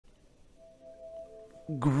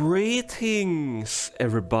Greetings,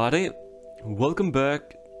 everybody. Welcome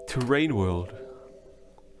back to Rain World.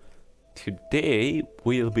 Today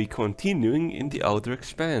we'll be continuing in the Outer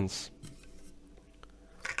Expanse.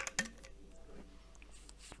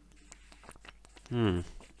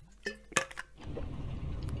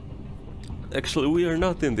 Actually, we are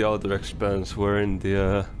not in the Outer Expanse, we're in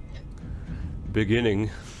the beginning.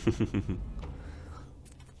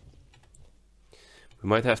 We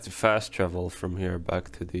might have to fast travel from here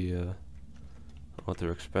back to the Outer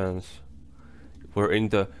Expanse. We're in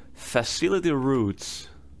the facility routes.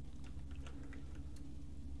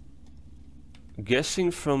 Guessing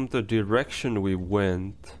from the direction we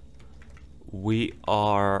went, we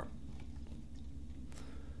are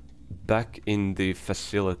back in the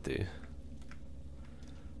facility.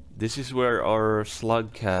 This is where our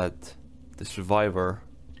slugcat, the survivor,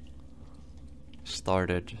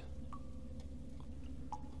 started.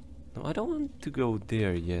 No, I don't want to go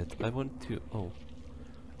there yet. I want to... Oh.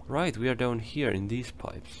 Right, we are down here in these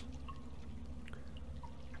pipes.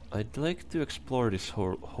 I'd like to explore this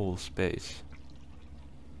whole space.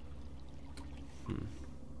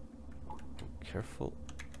 Careful.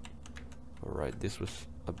 Alright, this was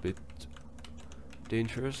a bit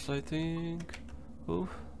dangerous, I think. Oh.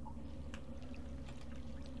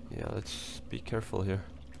 Yeah, let's be careful here.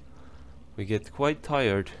 We get quite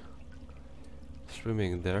tired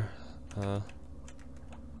swimming there.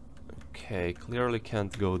 Okay, clearly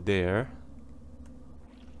can't go there.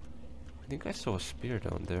 I think I saw a spear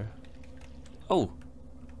down there. Oh!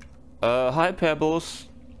 Hi Pebbles!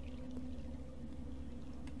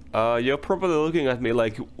 You're probably looking at me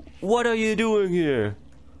like, what are you doing here?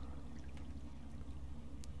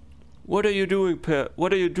 What are you doing,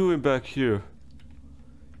 What are you doing back here?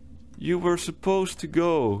 You were supposed to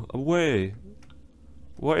go away.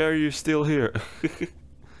 Why are you still here?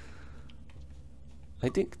 I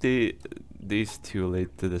think these two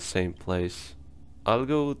lead to the same place. I'll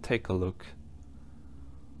go take a look.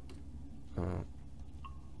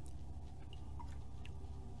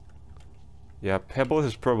 Yeah, Pebbles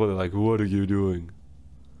is probably like, what are you doing?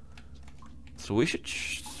 So we should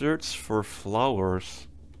search for flowers.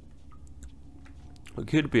 There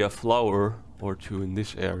could be a flower or two in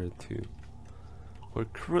this area too. We're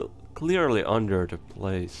clearly under the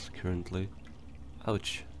place currently.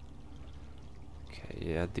 Ouch.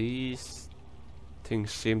 Okay, yeah, these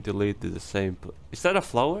things seem to lead to the same place. Is that a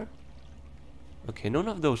flower? Okay, none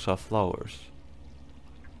of those are flowers.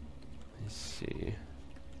 Let's see.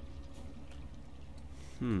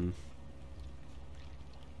 Do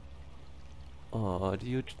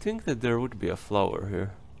you think that there would be a flower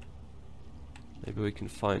here? Maybe we can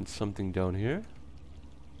find something down here.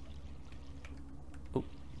 Oh,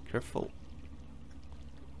 careful.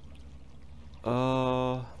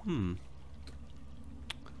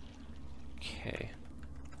 Okay.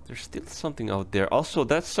 There's still something out there. Also,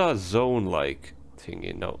 that's a zone-like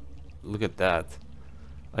thingy. No, look at that.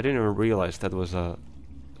 I didn't even realize that was a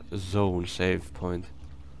zone save point.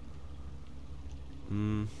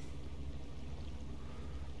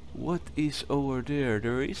 What is over there?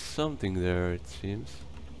 There is something there, it seems.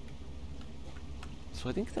 So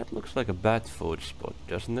I think that looks like a bat food spot,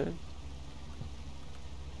 doesn't it?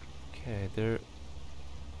 Okay, there...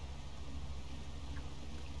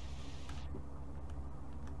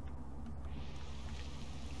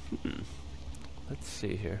 Let's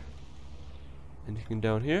see here. Anything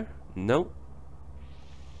down here? No.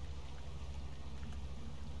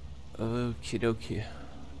 Okie dokie.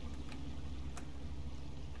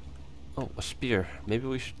 Oh, a spear. Maybe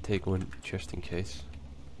we should take one just in case.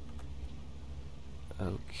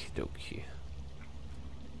 Okie dokie.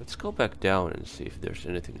 Let's go back down and see if there's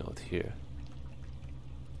anything out here.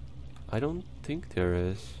 I don't think there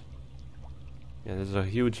is. Yeah, there's a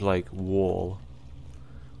huge like wall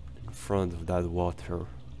in front of that water.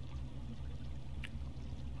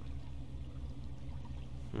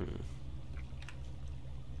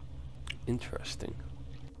 Interesting.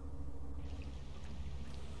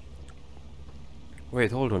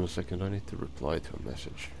 Wait, hold on a second, I need to reply to a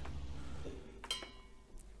message.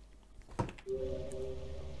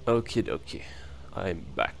 Okie dokie, I'm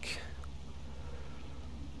back.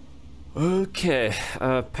 Okay,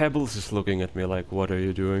 Pebbles is looking at me like, what are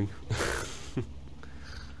you doing?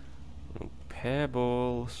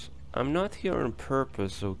 Pebbles, I'm not here on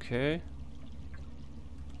purpose, okay?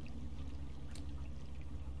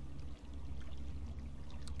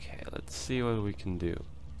 Okay, let's see what we can do.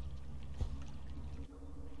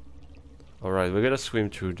 Alright, we gotta swim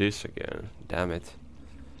through this again. Damn it.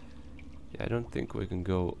 Yeah, I don't think we can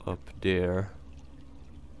go up there.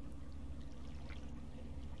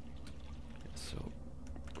 So,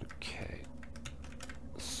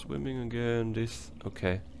 swimming again. This...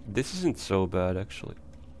 Okay. This isn't so bad, actually.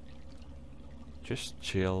 Just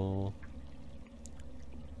chill.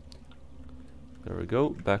 There we go.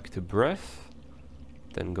 Back to breath.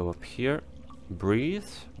 Then go up here.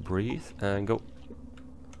 Breathe. Breathe. And go.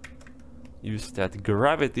 Use that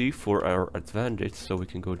gravity for our advantage so we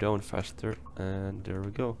can go down faster. And there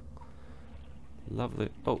we go. Lovely.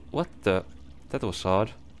 Oh, what the... That was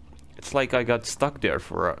odd. It's like I got stuck there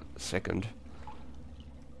for a second.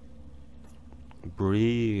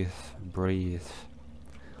 Breathe. Breathe.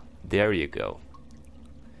 There you go.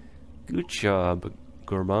 Good job,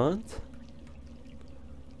 Gourmand.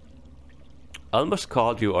 I almost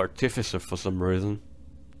called you Artificer for some reason.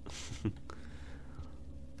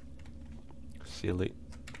 Silly.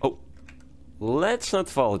 Oh! Let's not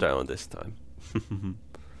fall down this time.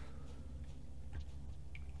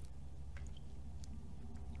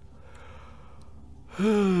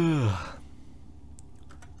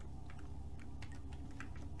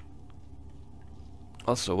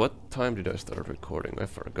 Also, what time did I start recording? I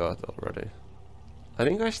forgot already. I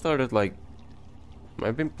think I started like...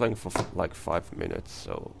 I've been playing for like 5 minutes,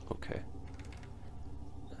 so okay.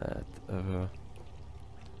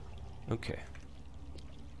 Okay.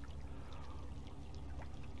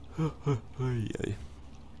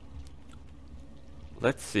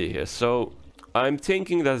 Let's see here. So I'm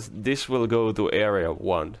thinking that this will go to area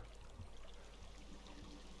 1.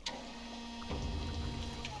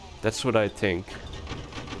 That's what I think.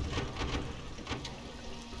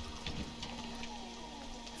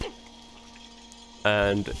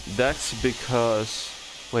 And that's because...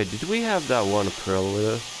 Wait, did we have that one pearl with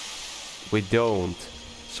us? We don't.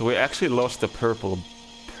 So we actually lost the purple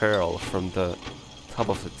pearl from the top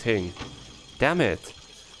of the thing. Damn it!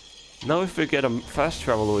 Now if we get a fast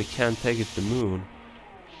travel, we can't take it to the moon.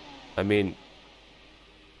 I mean...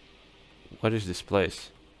 What is this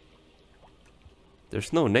place?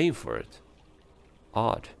 There's no name for it.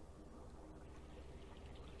 Odd.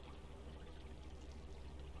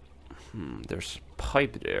 There's a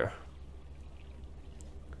pipe there.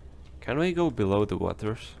 Can we go below the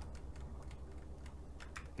waters?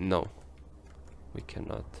 No. We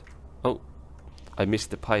cannot. Oh! I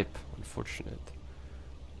missed the pipe. Unfortunate.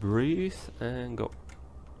 Breathe and go.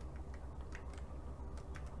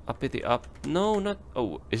 Uppity up. No, not...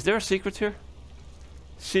 Oh, is there a secret here?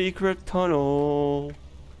 Secret tunnel!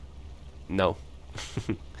 No.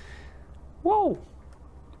 Whoa!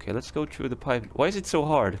 Okay, let's go through the pipe. Why is it so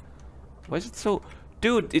hard? Why is it so...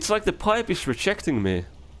 Dude, it's like the pipe is rejecting me.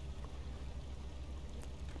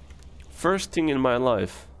 First thing in my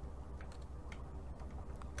life.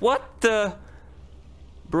 What the...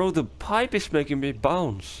 Bro, the pipe is making me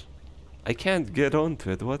bounce. I can't get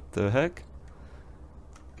onto it. What the heck?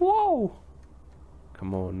 Whoa!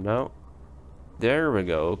 Come on now. There we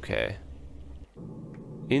go, okay.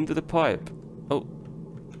 Into the pipe. Oh.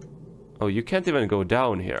 Oh, you can't even go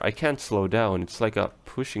down here. I can't slow down. It's like a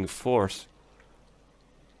pushing force.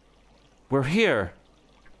 We're here!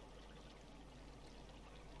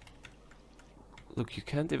 Look, you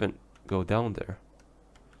can't even go down there.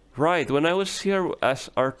 Right, when I was here as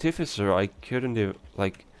Artificer, I couldn't even,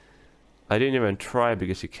 like... I didn't even try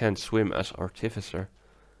because you can't swim as Artificer.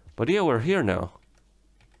 But yeah, we're here now.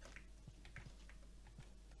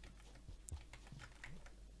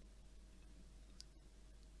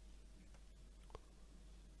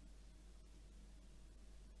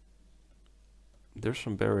 There's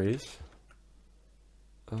some berries.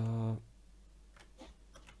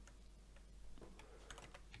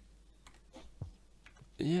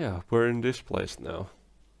 Yeah, we're in this place now.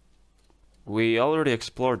 We already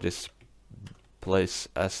explored this place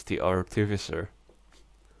as the Artificer.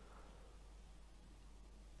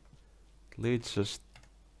 Leads us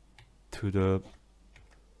to the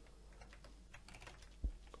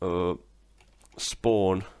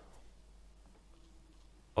spawn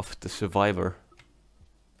of the survivor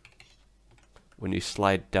when you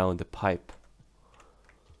slide down the pipe.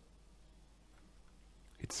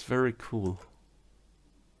 It's very cool.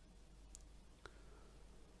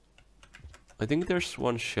 I think there's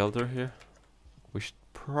one shelter here. We should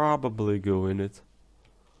probably go in it.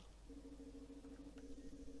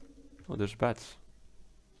 Oh, there's bats.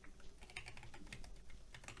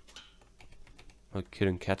 I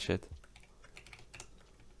couldn't catch it.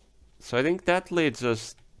 So I think that leads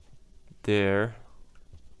us there.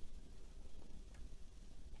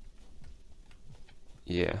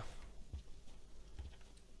 Yeah.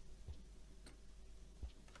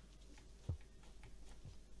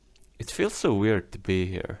 It feels so weird to be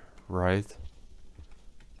here, right?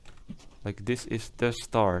 Like this is the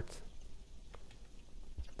start.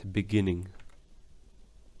 The beginning.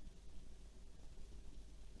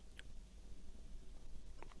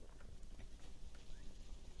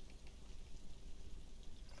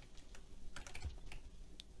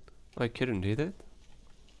 I couldn't eat it?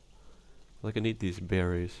 Like I need these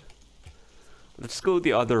berries. Let's go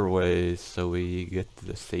the other way so we get to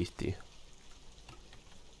the safety.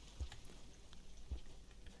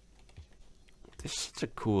 This is such a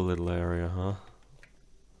cool little area, huh?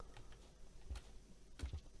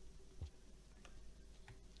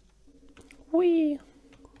 Whee!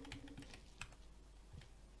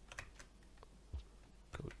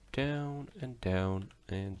 Go down and down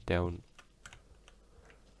and down.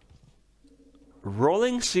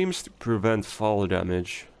 Rolling seems to prevent fall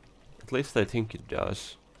damage. At least I think it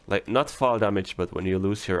does. Like, not fall damage, but when you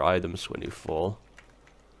lose your items when you fall.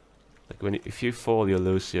 Like, if you fall, you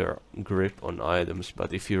lose your grip on items,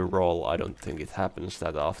 but if you roll, I don't think it happens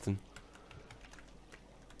that often.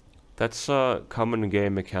 That's a common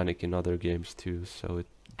game mechanic in other games too, so it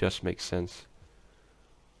does make sense.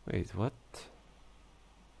 Wait, what?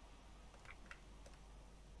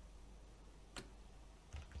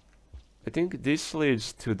 I think this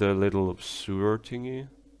leads to the little sewer thingy.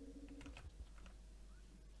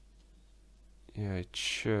 Yeah, it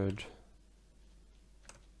should.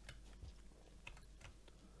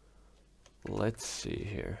 Let's see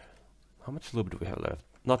here. How much loop do we have left?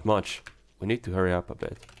 Not much. We need to hurry up a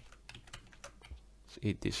bit. Let's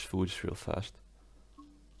eat these foods real fast.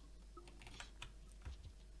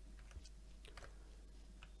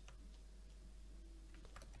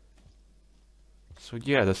 So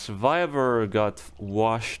yeah, the survivor got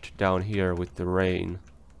washed down here with the rain.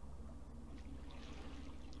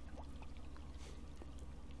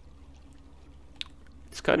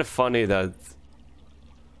 It's kind of funny that,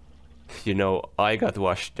 you know, I got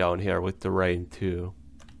washed down here with the rain too.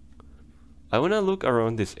 I wanna look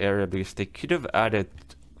around this area because they could have added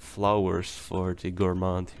flowers for the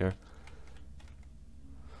Gourmand here.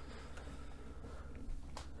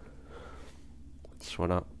 Just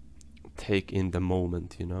wanna take in the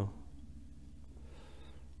moment, you know.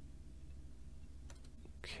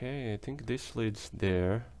 Okay, I think this leads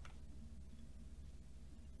there.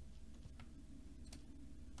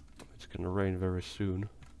 It's gonna rain very soon.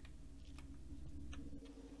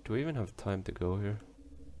 Do we even have time to go here?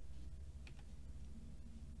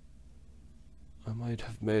 I might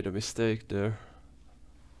have made a mistake there.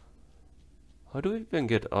 How do we even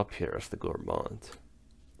get up here as the Gourmand?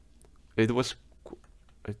 It was...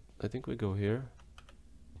 I think we go here.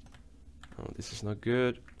 Oh, this is not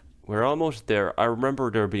good. We're almost there. I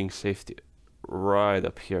remember there being safety right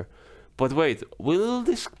up here. But wait, will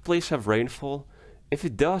this place have rainfall? If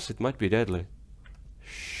it does, it might be deadly.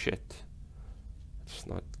 Shit. It's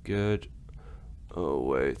not good. Oh,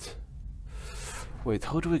 wait. Wait,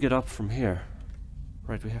 how do we get up from here?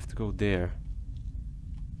 Right, we have to go there.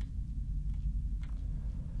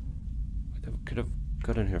 I could have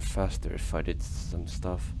gotten here faster if I did some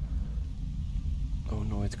stuff. Oh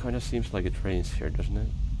no, it kind of seems like it rains here, doesn't it?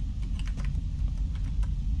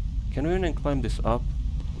 Can we even climb this up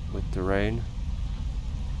with the rain?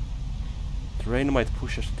 The rain might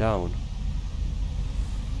push us down.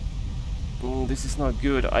 Oh, this is not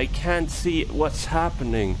good. I can't see what's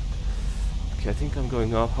happening. Okay, I think I'm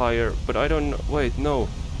going up higher, but I don't... Wait, no.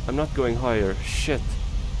 I'm not going higher. Shit.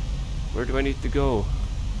 Where do I need to go?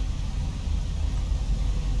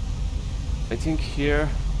 I think here...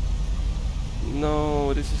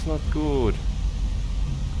 No, this is not good.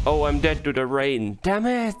 Oh, I'm dead to the rain. Damn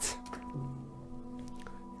it!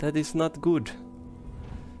 That is not good.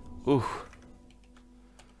 Ooh.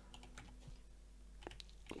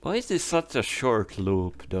 Why is this such a short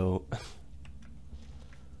loop, though?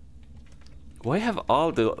 Why have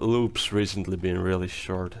all the loops recently been really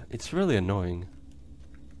short? It's really annoying.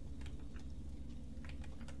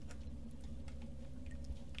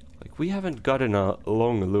 Like, we haven't gotten a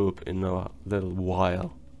long loop in a little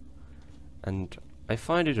while. And I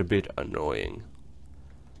find it a bit annoying.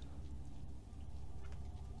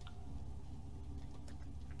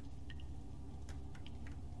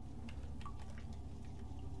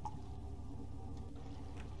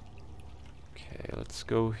 Okay, let's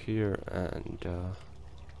go here and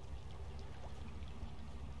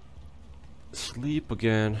sleep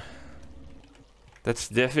again. That's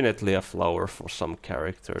definitely a flower for some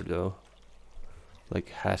character though. Like,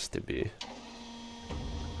 has to be.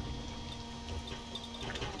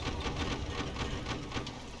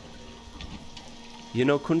 You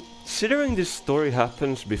know, considering this story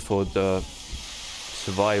happens before the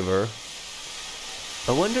survivor,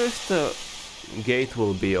 I wonder if the gate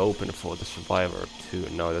will be open for the survivor too,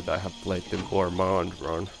 now that I have played the Gourmand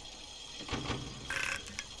run.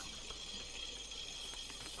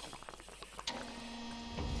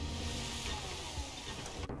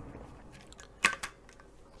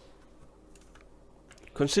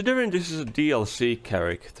 Considering this is a DLC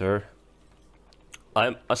character,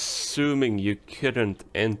 I'm assuming you couldn't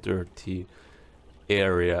enter the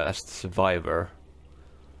area as the survivor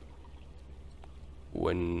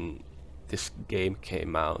when this game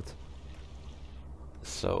came out.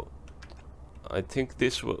 So I think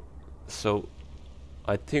this will. So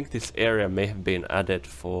I think this area may have been added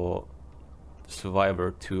for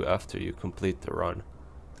Survivor 2 after you complete the run.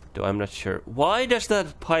 Though I'm not sure. Why does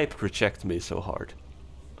that pipe reject me so hard?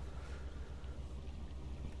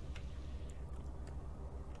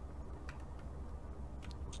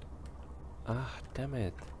 Ah, damn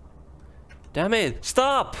it. Damn it!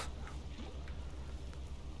 Stop!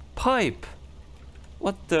 Pipe!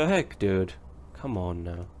 What the heck, dude? Come on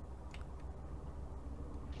now.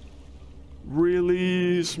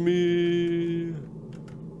 Release me!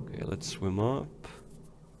 Okay, let's swim up.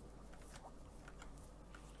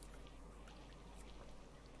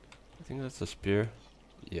 I think that's a spear.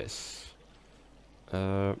 Yes.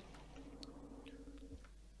 We're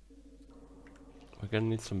gonna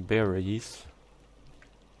need some berries.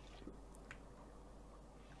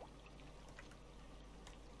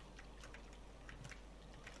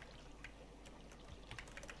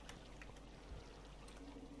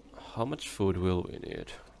 How much food will we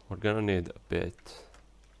need? We're gonna need a bit.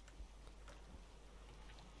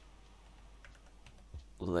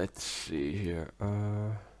 Let's see here.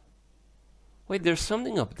 Wait, there's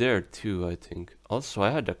something up there too, I think. Also,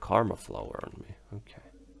 I had a karma flower on me. Okay.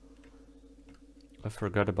 I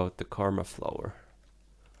forgot about the karma flower.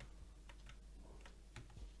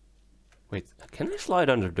 Wait, can I slide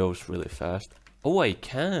under those really fast? Oh, I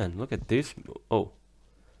can! Look at this move. Oh.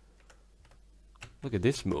 Look at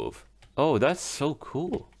this move. Oh, that's so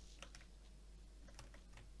cool.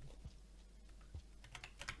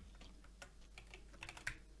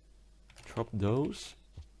 Drop those.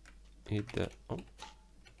 Eat the... Oh.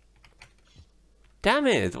 Damn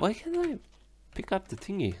it! Why can't I pick up the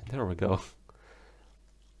thingy? There we go.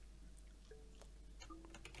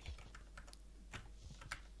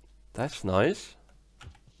 That's nice.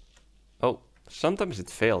 Oh, sometimes it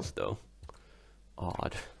fails though.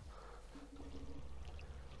 Odd.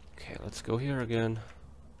 Okay, let's go here again.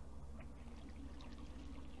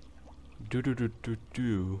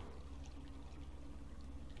 Do.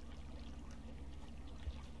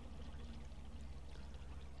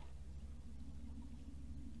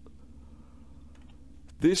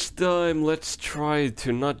 This time, let's try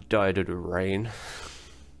to not die to the rain.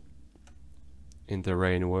 In the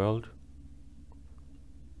rain world.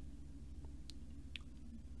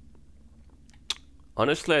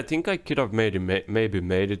 Honestly, I think I could have maybe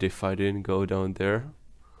made it if I didn't go down there.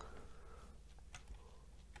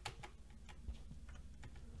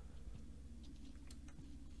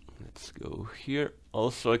 Let's go here.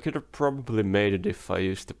 Also, I could have probably made it if I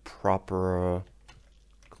used the proper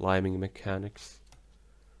climbing mechanics.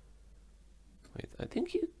 Wait, I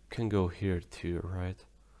think you can go here too, right?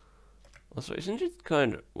 Also, isn't it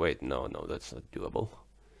kind of... Wait, no, that's not doable.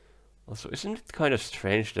 Also, isn't it kind of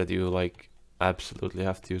strange that you, like, absolutely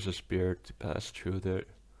have to use a spear to pass through there?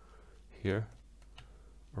 Here?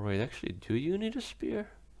 Or wait, actually, do you need a spear?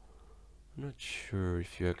 I'm not sure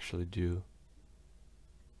if you actually do.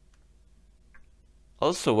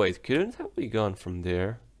 Also, wait, couldn't have we gone from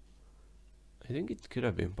there? I think it could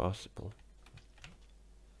have been possible.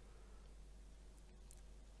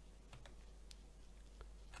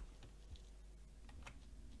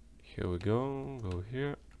 Here we go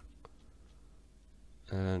here.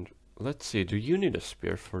 And let's see, do you need a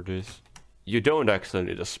spear for this? You don't actually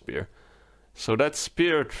need a spear. So that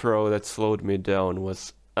spear throw that slowed me down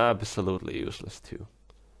was absolutely useless too.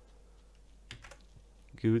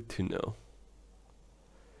 Good to know.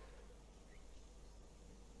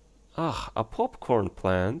 Ah, a popcorn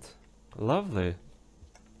plant. Lovely.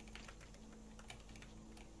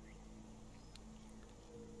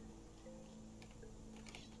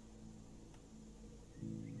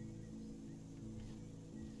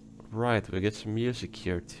 Right, we get some music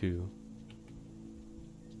here too.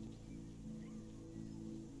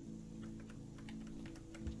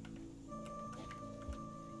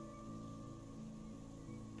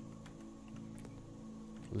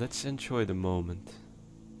 Let's enjoy the moment.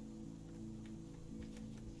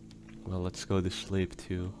 Well, let's go to sleep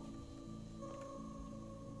too.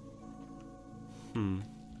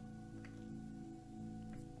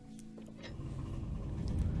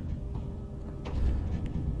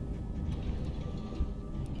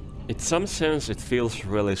 In some sense, it feels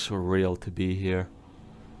really surreal to be here.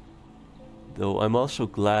 Though I'm also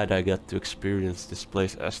glad I got to experience this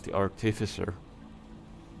place as the artificer.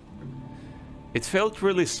 It felt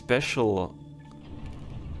really special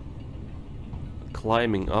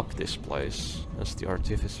climbing up this place as the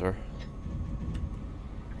artificer.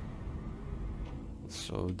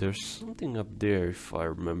 So there's something up there if I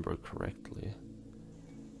remember correctly.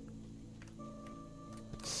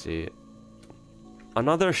 Let's see.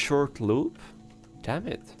 Another short loop? Damn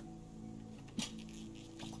it.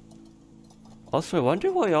 Also, I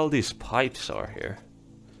wonder why all these pipes are here.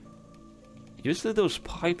 Usually those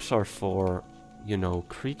pipes are for, you know,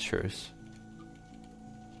 creatures.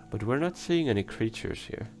 But we're not seeing any creatures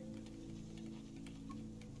here.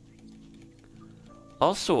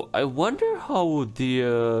 Also, I wonder how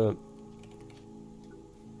the...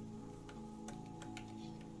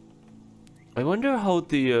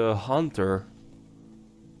 hunter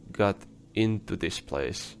got into this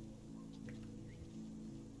place.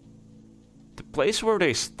 The place where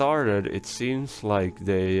they started, it seems like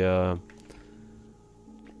they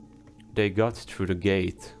got through the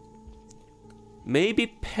gate. Maybe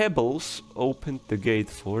Pebbles opened the gate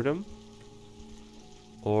for them?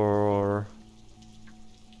 Or...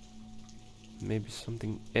 maybe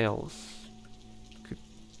something else?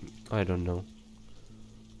 I don't know.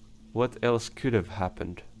 What else could have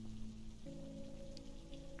happened?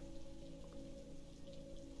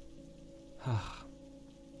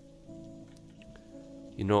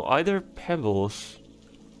 You know, either Pebbles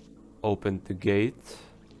opened the gate,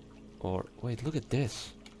 or... wait, look at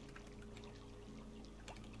this.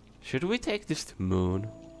 Should we take this to Moon?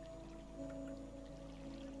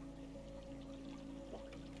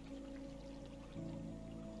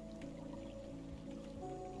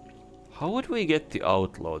 How would we get the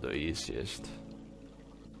outlaw the easiest?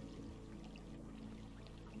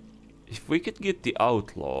 If we could get the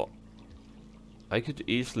outlaw, I could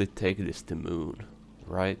easily take this to Moon,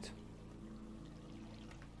 right?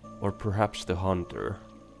 Or perhaps the hunter.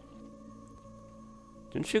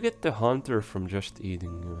 Didn't you get the hunter from just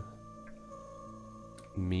eating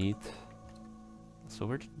meat? So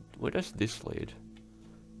where does this lead?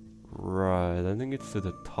 Right, I think it's to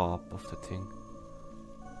the top of the thing.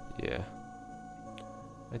 Yeah.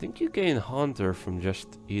 I think you gain hunter from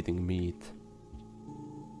just eating meat.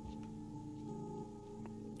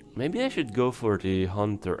 Maybe I should go for the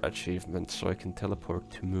hunter achievement so I can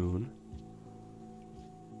teleport to Moon.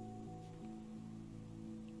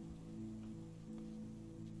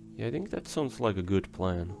 Yeah, I think that sounds like a good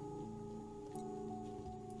plan.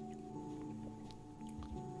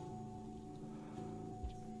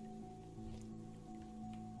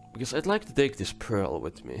 Because I'd like to take this pearl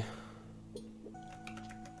with me.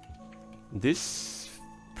 This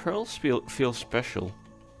pearl feels special.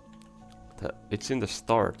 It's in the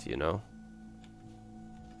start, you know.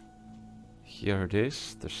 Here it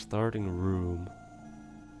is, the starting room.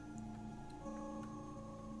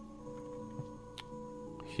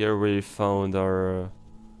 Here we found our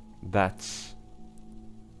bats.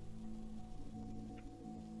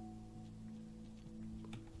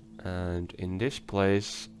 And in this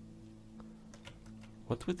place,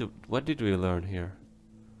 what did we learn here?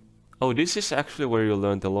 Oh, this is actually where you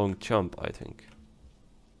learn the long jump, I think.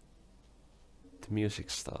 The music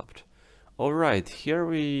stopped. Alright, here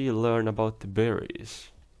we learn about the berries.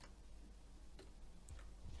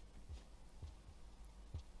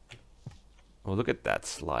 Oh, look at that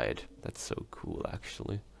slide. That's so cool,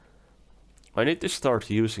 actually. I need to start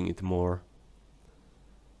using it more.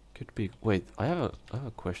 Could be... wait, I have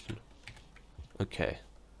a question. Okay.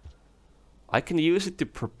 I can use it to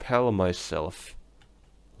propel myself.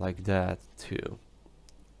 Like that, too.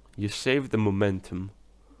 You save the momentum.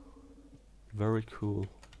 Very cool.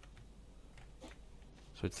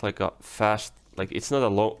 So it's like a fast... like, it's not a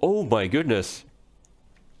long... oh my goodness!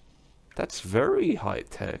 That's very high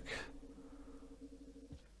tech.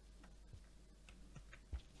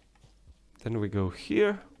 Then we go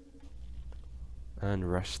here.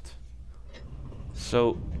 And rest.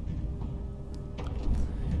 So...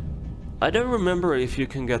 I don't remember if you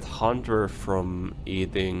can get hunter from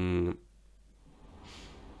eating...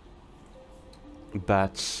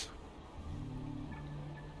 bats.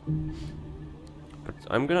 But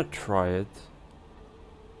I'm gonna try it.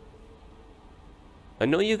 I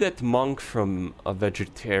know you get monk from a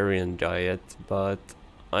vegetarian diet, but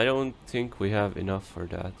I don't think we have enough for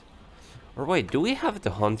that. Or wait, do we have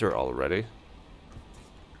the hunter already?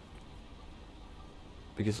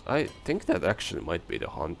 Because I think that actually might be the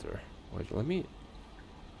hunter. Wait, let me...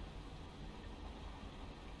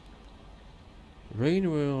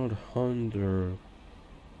 Rainworld Hunter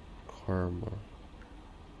Karma.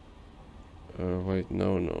 Wait,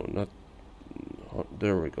 no, not...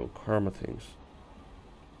 there we go, Karma things.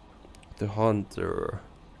 The hunter.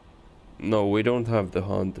 No, we don't have the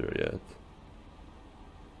hunter yet.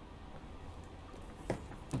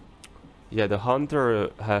 Yeah, the hunter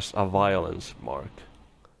has a violence mark.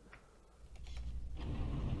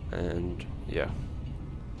 And yeah.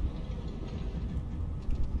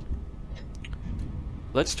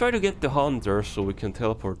 Let's try to get the hunter so we can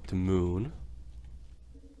teleport to moon.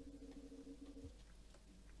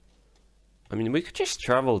 I mean, we could just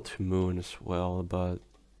travel to moon as well, but...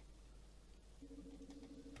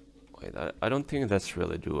 Wait, I don't think that's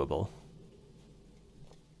really doable.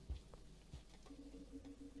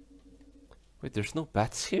 Wait, there's no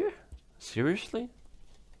bats here? Seriously?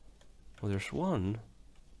 Oh, there's one.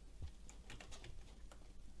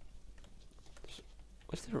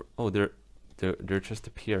 What's there? Oh, they're just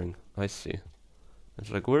appearing. I see.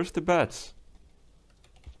 It's like, where's the bats?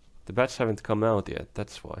 The bats haven't come out yet,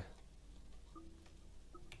 that's why.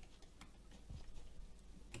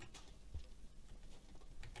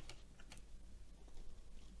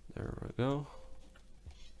 There we go.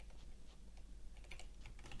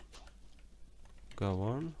 Go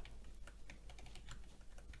on.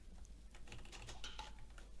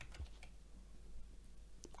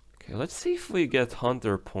 Okay, let's see if we get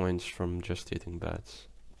hunter points from just eating bats.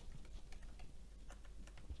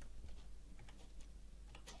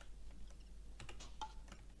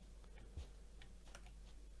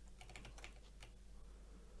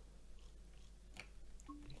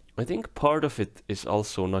 I think part of it is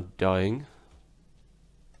also not dying.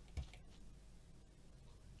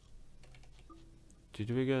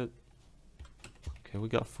 Did we get... Okay, we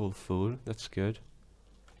got full food, that's good.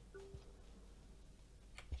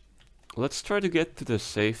 Let's try to get to the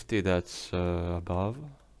safety that's above.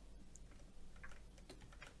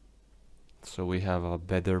 So we have a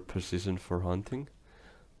better position for hunting.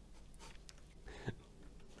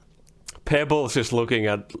 Pebbles is looking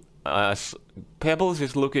at us. Pebbles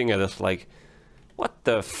is looking at us like, what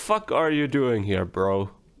the fuck are you doing here, bro?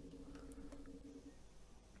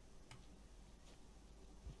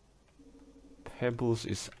 Pebbles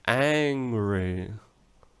is angry.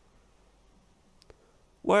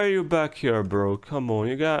 Why are you back here, bro? Come on,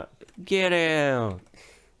 you got... Get out!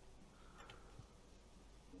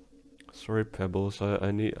 Sorry, Pebbles,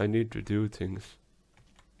 I need to do things.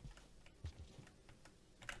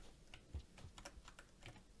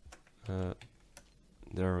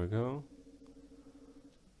 There we go.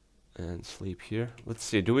 And sleep here. Let's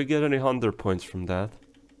see, do we get any hunter points from that?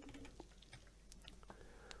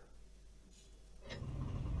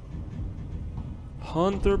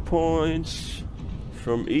 Hunter points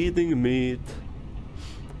from eating meat.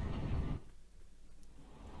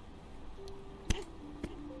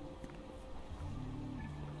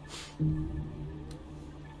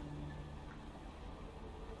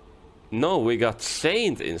 No, we got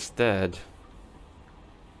Saint instead.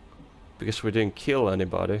 Because we didn't kill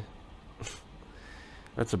anybody.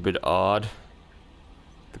 That's a bit odd.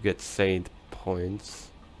 To get Saint points.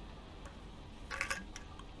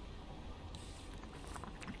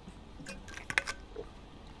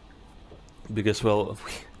 Because, well,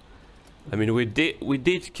 I mean, we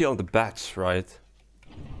did kill the bats, right?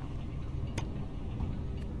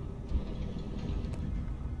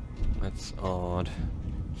 That's odd.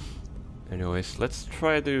 Anyways, let's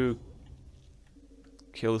try to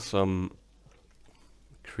kill some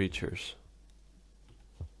creatures.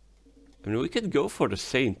 I mean, we could go for the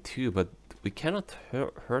Saint too, but we cannot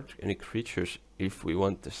hurt any creatures if we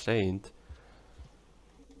want the Saint.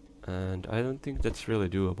 And I don't think that's really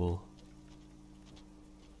doable.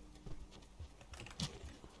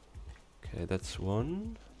 Okay, that's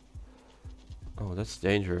one. Oh, that's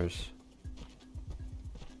dangerous.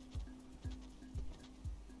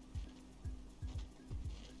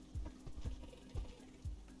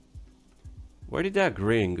 Where did that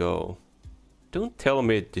green go? Don't tell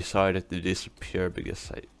me it decided to disappear because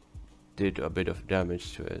I did a bit of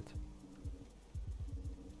damage to it.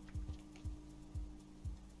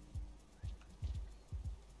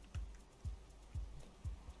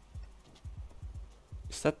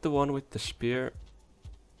 Is that the one with the spear?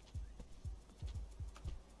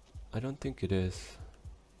 I don't think it is.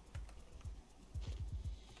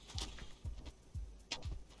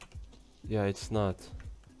 Yeah, it's not.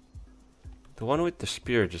 The one with the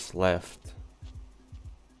spear just left.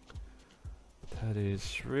 That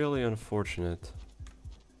is really unfortunate.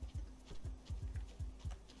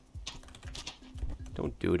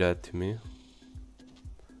 Don't do that to me.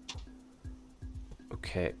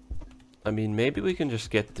 Okay. I mean, maybe we can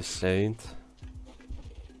just get the Saint.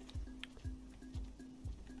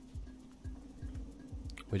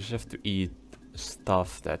 We just have to eat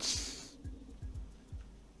stuff that's...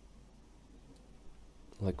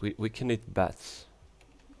 Like, we can eat bats.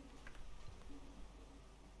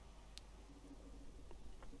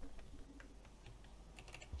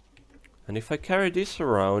 And if I carry this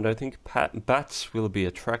around, I think bats will be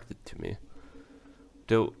attracted to me.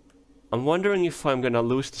 Though, I'm wondering if I'm gonna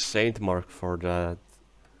lose the Saint mark for that.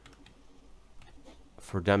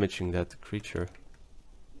 For damaging that creature.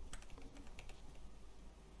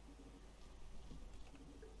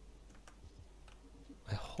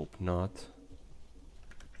 I hope not.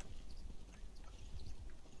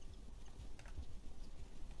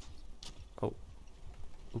 Oh.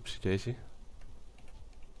 Oopsie daisy.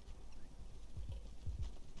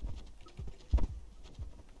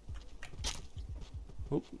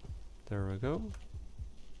 Oop. There we go.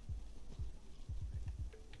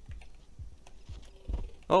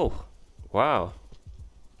 Oh. Wow.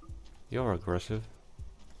 You're aggressive.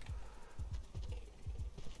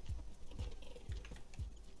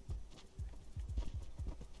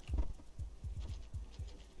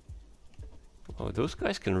 Oh, those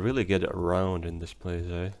guys can really get around in this place,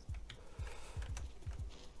 eh?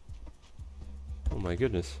 Oh my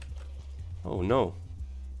goodness. Oh no.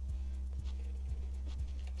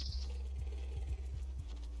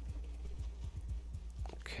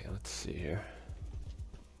 Okay, let's see here.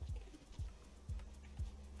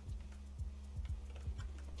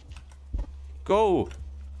 Go!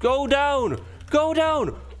 Go down! Go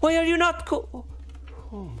down! Why are you not go-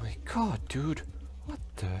 Oh my god, dude. What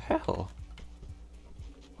the hell?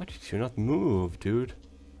 Why did you not move, dude?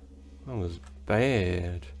 That was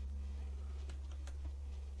bad.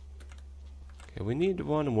 Okay, we need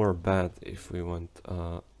one more bat if we want,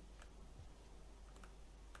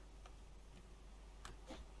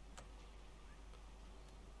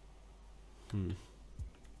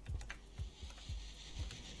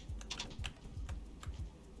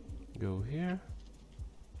 Go here.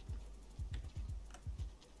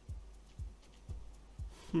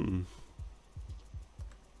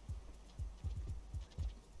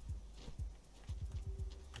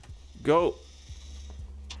 Go.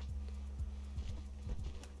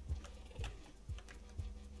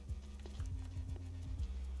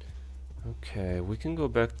 Okay, we can go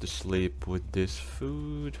back to sleep with this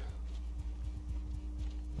food.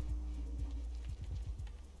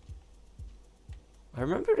 I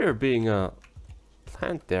remember there being a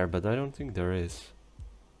plant there, but I don't think there is.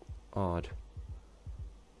 Odd.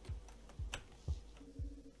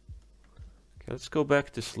 Okay, let's go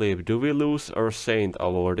back to sleep. Do we lose our Saint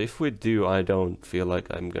award? If we do, I don't feel like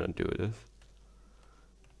I'm gonna do this.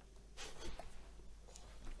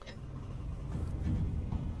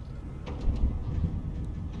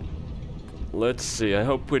 Let's see, I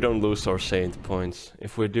hope we don't lose our Saint points.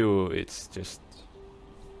 If we do, it's just...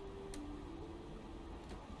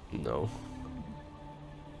 No.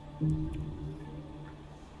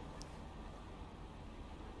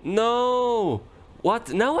 No!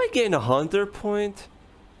 What? Now I gain a hunter point?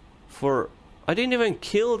 For... I didn't even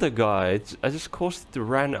kill the guy, I just caused it to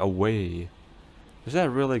run away. Does that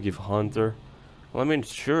really give hunter? Well, I mean,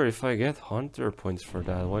 sure, if I get hunter points for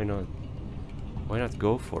that, why not? Why not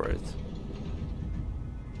go for it?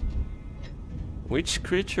 Which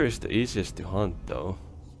creature is the easiest to hunt, though?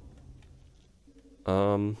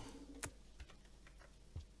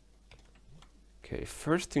 Okay,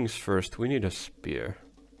 first things first, we need a spear.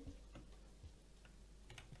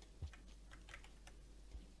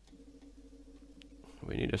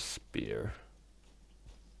 We need a spear.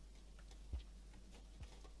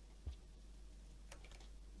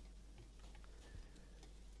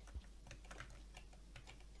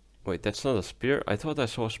 Wait, that's not a spear? I thought I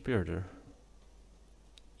saw a spear there.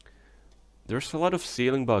 There's a lot of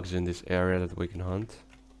ceiling bugs in this area that we can hunt.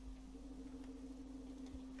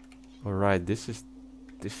 Alright, this is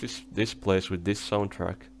this place with this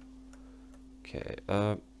soundtrack. Okay,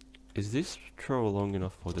 is this throw long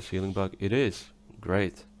enough for the ceiling bug? It is.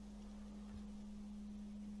 Great.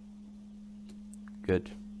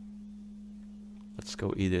 Good. Let's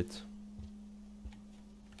go eat it.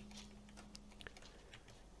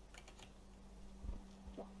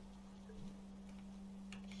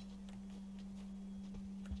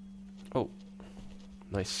 Oh,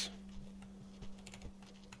 nice.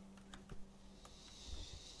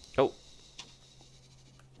 Oh.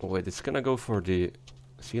 Oh wait, it's gonna go for the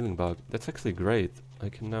ceiling bug. That's actually great. I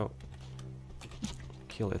can now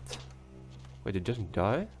kill it. Wait, it doesn't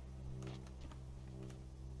die?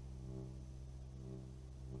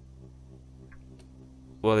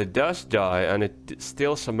 Well, it does die, and it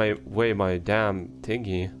steals away my damn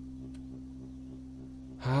thingy.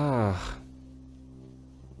 Ah.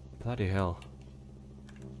 Bloody hell.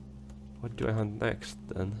 What do I hunt next,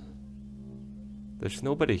 then? There's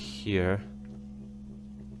nobody here.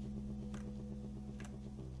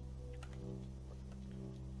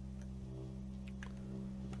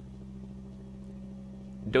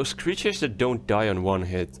 Those creatures that don't die on one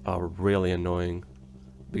hit are really annoying.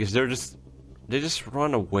 Because they just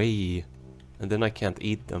run away. And then I can't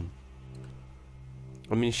eat them.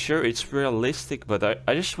 I mean, sure, it's realistic, but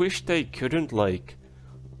I just wish they couldn't, like,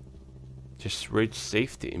 just reach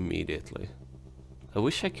safety immediately. I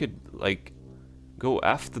wish I could, like, go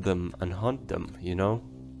after them and hunt them, you know?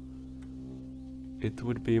 It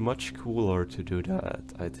would be much cooler to do that,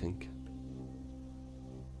 I think.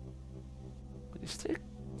 But is there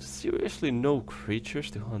seriously no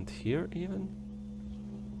creatures to hunt here, even?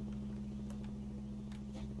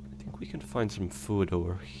 I think we can find some food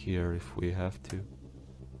over here if we have to.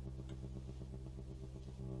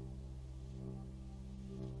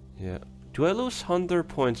 Yeah. Do I lose hunter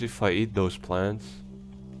points if I eat those plants?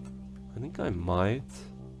 I think I might.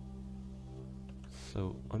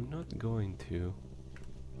 So I'm not going to.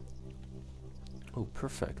 Oh,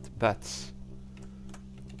 perfect. Bats.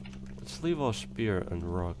 Let's leave our spear and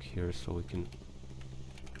rock here so we can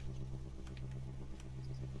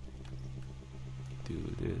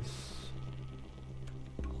do this.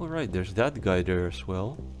 Alright, there's that guy there as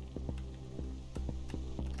well.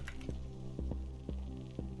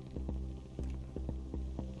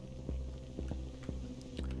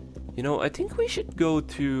 You know, I think we should go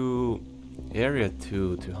to area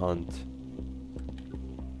 2 to hunt.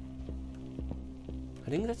 I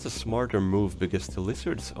think that's a smarter move because the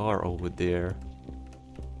lizards are over there.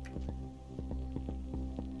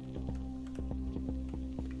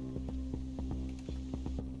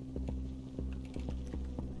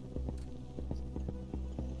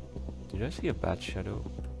 Did I see a bat shadow?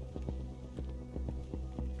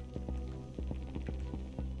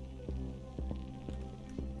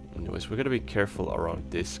 Anyways, we gotta be careful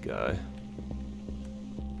around this guy.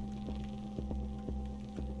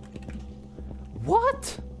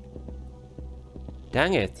 What?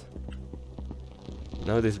 Dang it.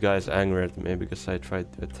 Now this guy's angry at me because I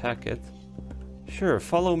tried to attack it. Sure,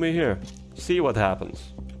 follow me here. See what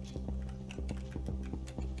happens.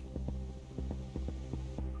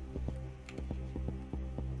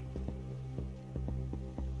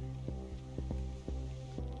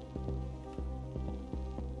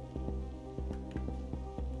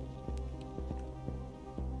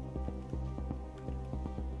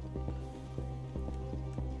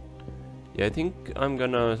 Yeah, I think I'm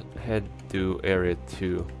gonna head to area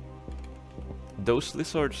 2. Those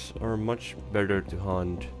lizards are much better to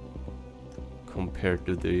hunt compared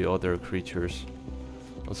to the other creatures.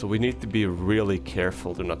 Also, we need to be really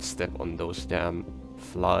careful to not step on those damn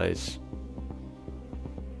flies.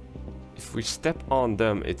 If we step on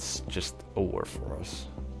them, it's just over for us.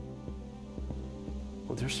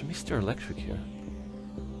 Oh, there's Mr. Electric here.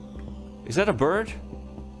 Is that a bird?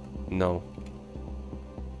 No.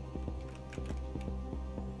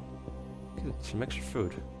 Some extra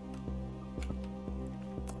food.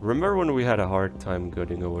 Remember when we had a hard time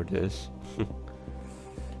getting over this?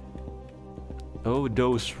 Oh,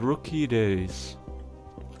 those rookie days.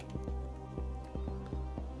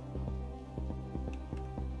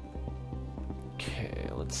 Okay,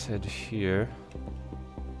 let's head here.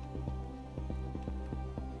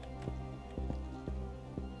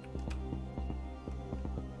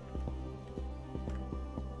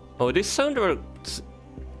 Oh, this sound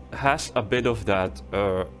has a bit of that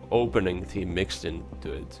opening theme mixed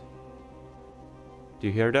into it. Do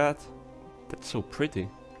you hear that? That's so pretty.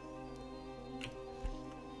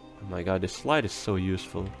 Oh my god, this slide is so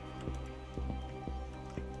useful.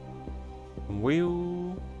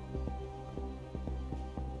 Wheel.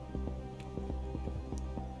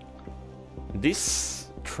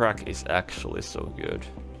 This track is actually so good.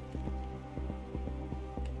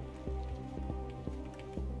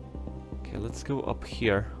 Okay, let's go up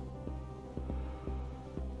here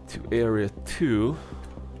to area 2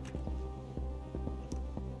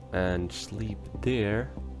 and sleep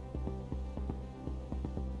there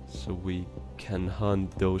so we can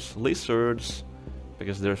hunt those lizards,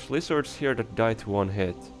 because there's lizards here that die to one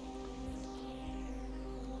hit.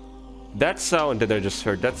 That sound that I just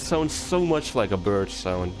heard, that sounds so much like a bird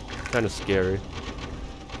sound. Kind of scary.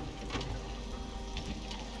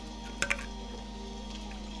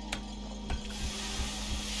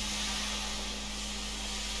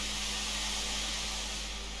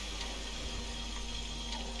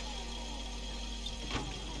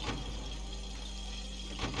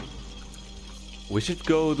 We should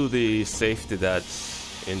go to the safety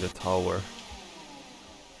that's in the tower.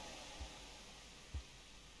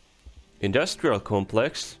 Industrial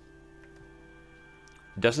complex.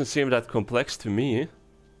 Doesn't seem that complex to me.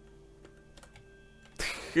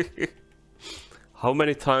 How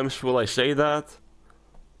many times will I say that?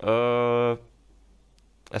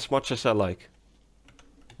 As much as I like.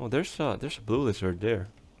 Oh, there's a blue lizard there.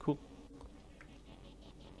 Cool.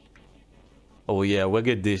 Oh yeah, we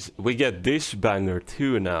get this banger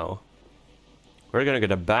too now. We're gonna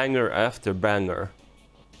get a banger after banger.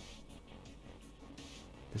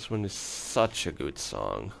 This one is such a good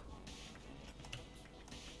song.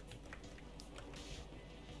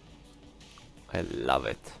 I love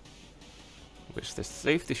it. Wish the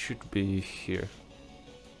safety should be here.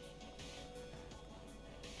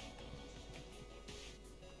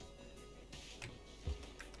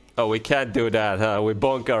 Oh, we can't do that, huh? We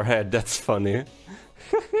bonk our head, that's funny.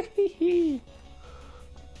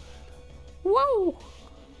 Whoa!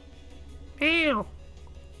 Ew!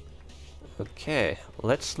 Okay,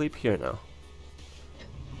 let's sleep here now.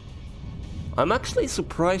 I'm actually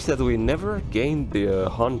surprised that we never gained the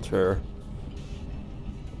hunter.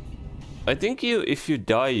 I think if you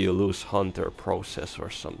die, you lose hunter process or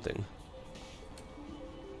something.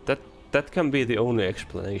 That can be the only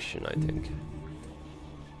explanation, I think.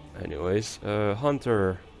 Anyways,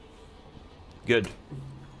 hunter, good.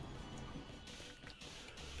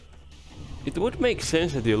 It would make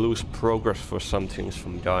sense that you lose progress for some things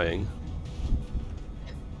from dying.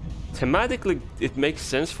 Thematically, it makes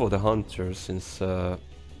sense for the hunter since,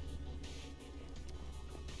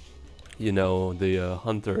 you know, the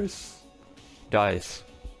hunter dies.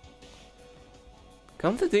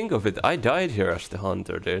 Come to think of it, I died here as the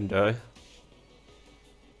hunter, didn't I?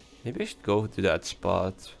 Maybe I should go to that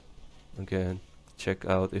spot again, check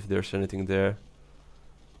out if there's anything there.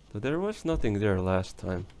 But there was nothing there last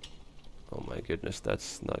time. Oh my goodness,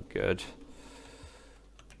 that's not good.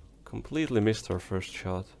 Completely missed our first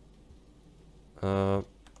shot. There's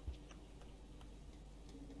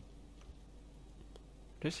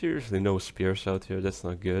seriously no spears out here, that's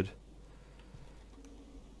not good.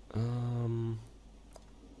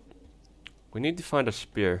 We need to find a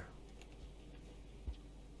spear.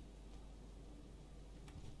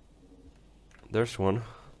 There's one.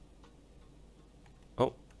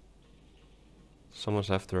 Oh. Someone's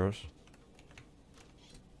after us.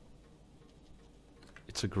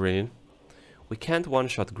 It's a green. We can't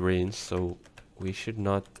one-shot greens, so we should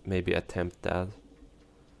not maybe attempt that.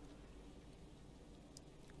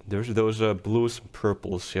 There's those blues and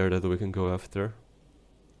purples here that we can go after.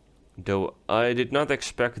 Though I did not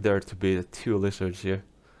expect there to be 2 lizards here.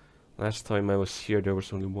 Last time I was here there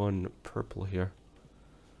was only 1 purple here.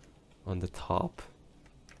 On the top.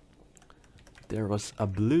 There was a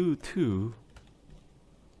blue too.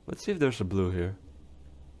 Let's see if there's a blue here.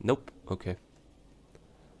 Nope. Okay.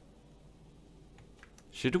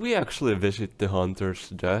 Should we actually visit the hunter's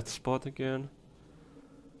death spot again?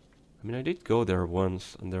 I mean, I did go there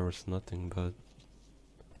once and there was nothing, but...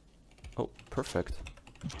 Oh, perfect.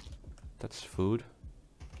 That's food.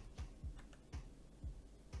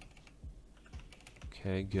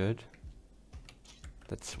 Okay, good.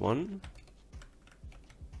 That's one.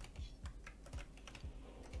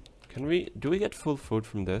 Do we get full food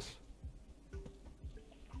from this?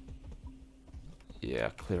 Yeah,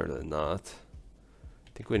 clearly not. I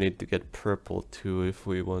think we need to get purple too if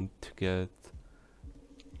we want to get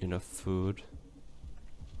enough food.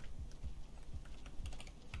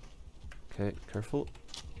 Okay, careful.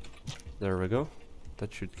 There we go.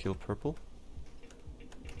 That should kill purple.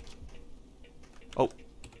 Oh.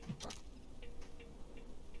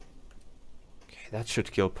 Okay, that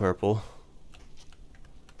should kill purple.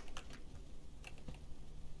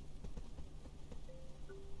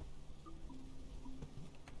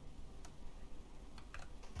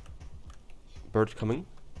 Bird coming.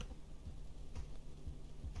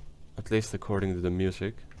 At least according to the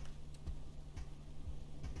music.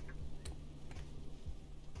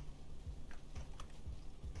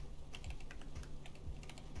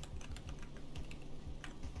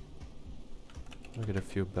 I'll get a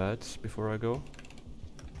few bats before I go.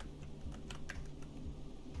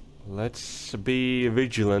 Let's be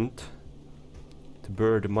vigilant. The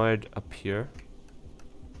bird might appear,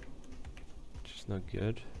 which is not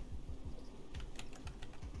good.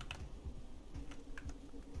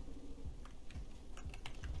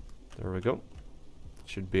 There we go.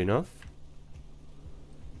 Should be enough.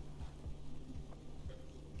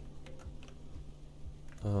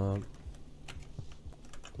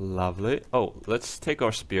 Lovely. Oh, let's take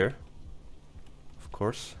our spear. Of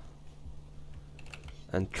course.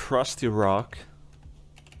 And trusty rock.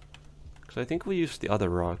 Because I think we used the other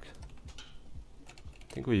rock.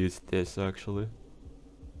 I think we used this actually.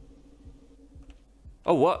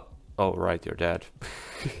 Oh, what? Oh, right, you're dead.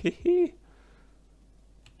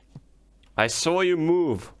 I saw you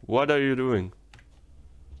move. What are you doing?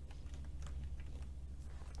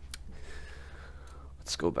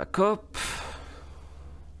 Let's go back up.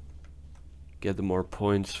 Get more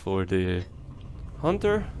points for the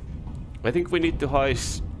hunter. I think we need to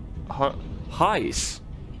heist.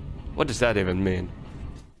 What does that even mean?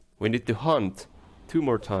 We need to hunt 2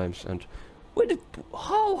 more times. And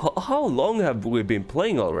how long have we been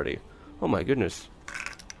playing already? Oh my goodness.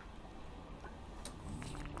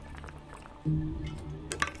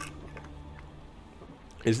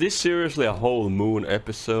 Is this seriously a whole moon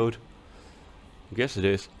episode? I guess it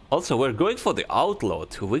is. Also, we're going for the outlaw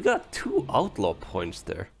too. We got 2 outlaw points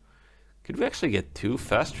there. Could we actually get 2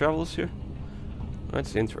 fast travels here?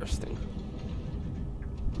 That's interesting.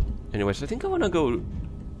 Anyways, I think I wanna go...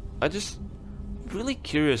 I just... really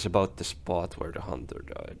curious about the spot where the hunter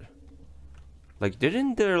died. Like,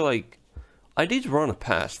 didn't there like... I did run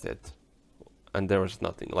past it. And there was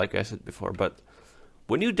nothing, like I said before, but...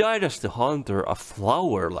 When you died as the hunter, a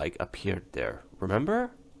flower like appeared there.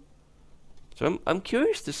 Remember? So I'm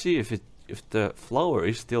curious to see if the flower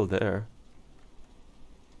is still there.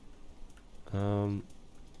 Hi,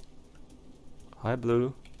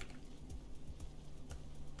 Blue.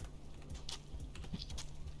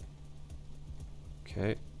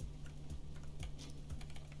 Okay.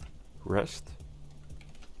 Rest.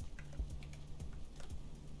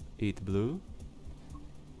 Eat Blue.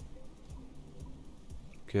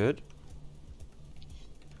 Good.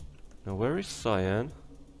 Now where is Cyan?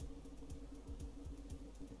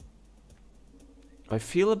 I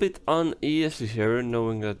feel a bit uneasy here,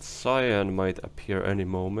 knowing that Cyan might appear any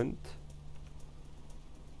moment.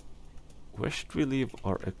 Where should we leave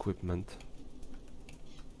our equipment?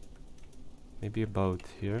 Maybe about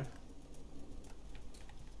here.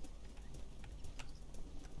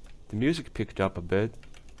 The music picked up a bit.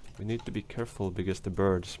 We need to be careful because the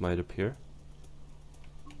birds might appear.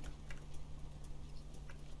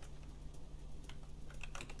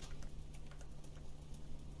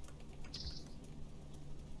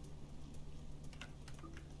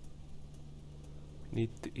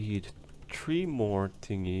 Need to eat 3 more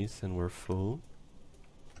thingies and we're full.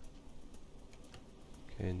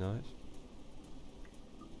 Okay, nice.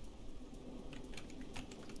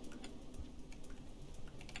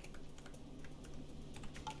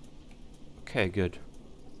 Okay, good.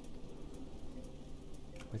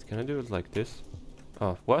 Wait, can I do it like this?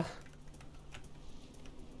 Oh, what?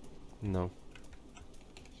 No.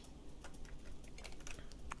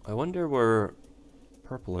 I wonder where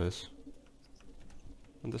purple is.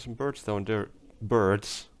 And there's some birds down there.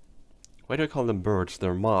 Birds. Why do I call them birds?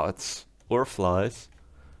 They're moths. Or flies.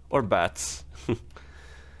 Or bats.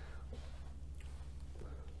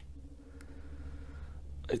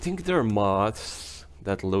 I think they're moths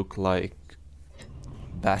that look like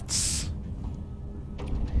bats.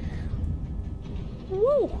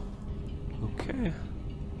 Woo! Okay.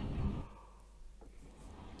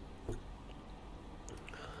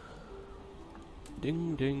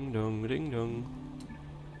 Ding ding dong ding dong.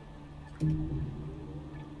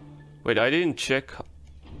 Wait, I didn't check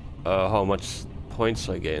how much points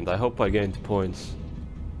I gained. I hope I gained points.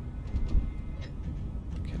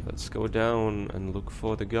 Okay, let's go down and look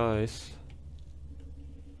for the guys.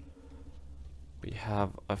 We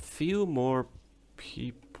have a few more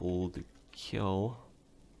people to kill.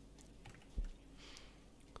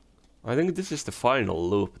 I think this is the final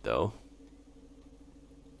loop though.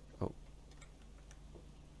 Oh.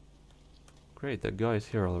 Great, that guy's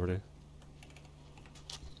here already.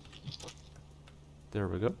 There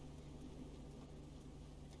we go.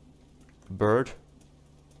 Bird.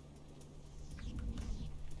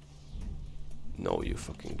 No, you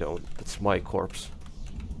fucking don't. That's my corpse.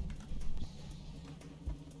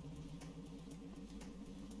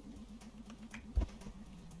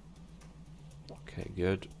 Okay,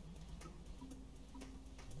 good.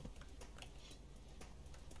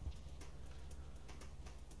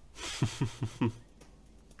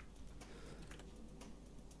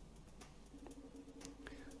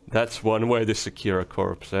 That's one way to secure a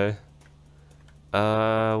corpse, eh?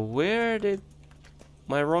 Where did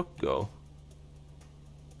my rock go?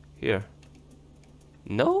 Here.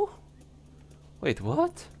 No? Wait,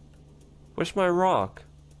 what? Where's my rock?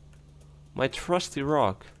 My trusty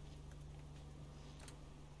rock.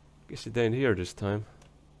 Guess it ain't here this time.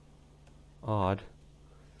 Odd.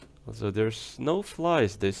 Also, there's no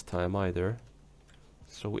flies this time either.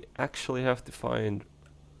 So we actually have to find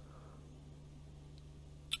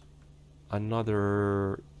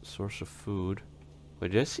another source of food.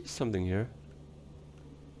 Wait, did I see something here?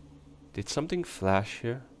 Did something flash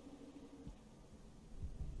here?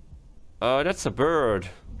 That's a bird.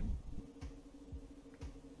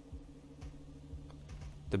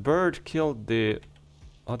 The bird killed the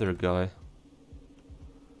other guy.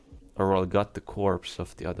 Or I got the corpse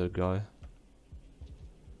of the other guy.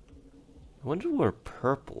 I wonder where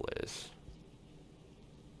purple is.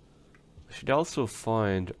 I should also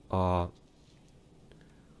find a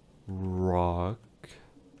rock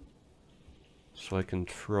so I can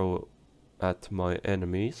throw at my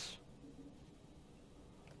enemies.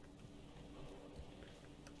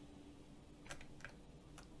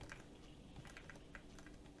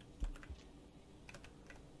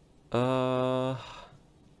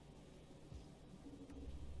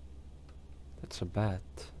 That's a bat.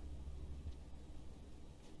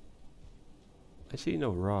 I see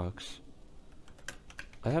no rocks.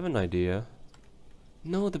 I have an idea.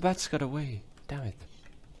 No, the bats got away. Damn it.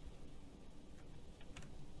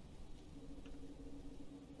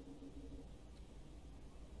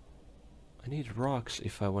 I need rocks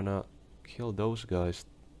if I wanna kill those guys.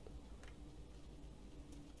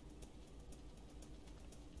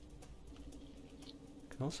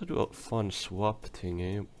 Can also do a fun swap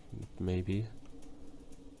thingy, maybe.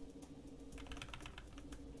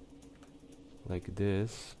 Like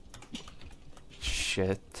this.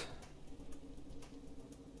 Shit.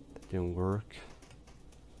 That didn't work.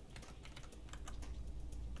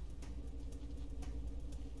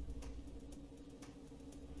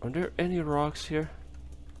 Are there any rocks here?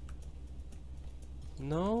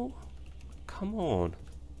 No? Come on.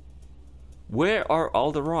 Where are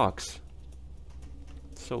all the rocks?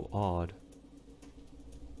 It's so odd.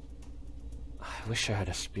 I wish I had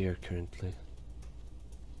a spear currently.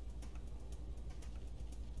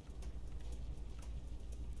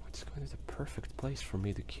 It's kind of the perfect place for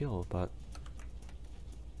me to kill, but...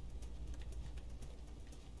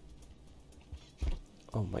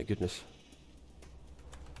 Oh my goodness.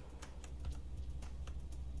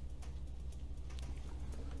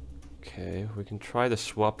 Okay, we can try the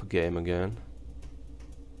swap game again.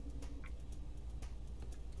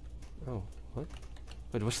 Oh, what?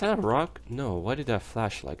 Wait, was that a rock? No, why did that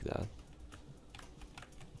flash like that?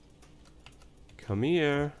 Come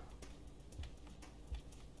here.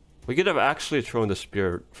 We could have actually thrown the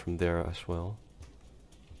spear from there as well.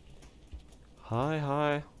 Hi,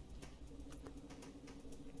 hi.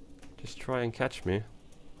 Just try and catch me.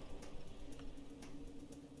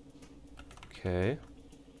 Okay.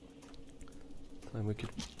 And we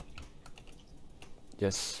could...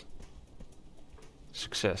 Yes.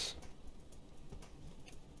 Success.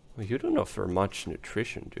 Well, you don't offer much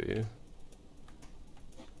nutrition, do you?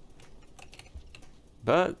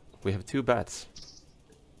 But we have 2 bats.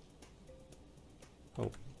 Oh,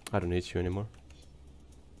 I don't need you anymore.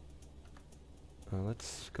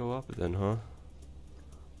 Let's go up then, huh?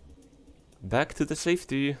 Back to the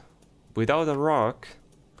safety. Without a rock.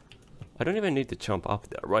 I don't even need to jump up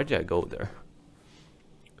there. Why did I go there?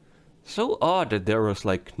 So odd that there was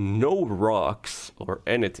like no rocks or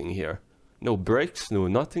anything here. No bricks, no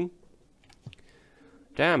nothing.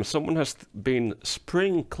 Damn, someone has been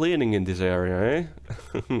spring cleaning in this area,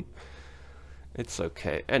 eh? It's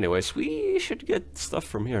okay. Anyways, we should get stuff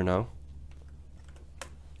from here now.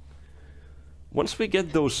 Once we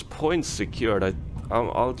get those points secured,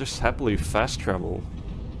 I'll just happily fast travel.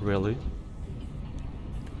 Really.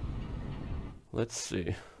 Let's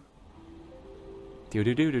see.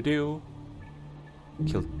 Do.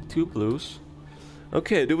 Killed 2 blues.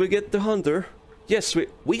 Okay, do we get the hunter? Yes,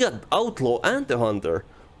 we got outlaw and the hunter.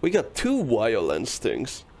 We got 2 violence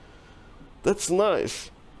things. That's nice.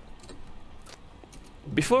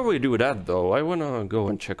 Before we do that though, I wanna go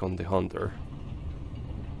and check on the hunter.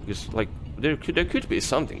 Because like there could be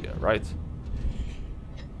something there, right?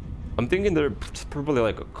 I'm thinking there's probably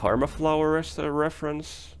like a karma flower as a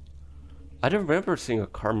reference. I don't remember seeing a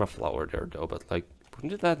karma flower there though, but like,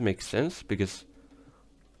 wouldn't that make sense? Because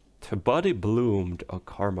the body bloomed a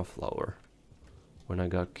karma flower when I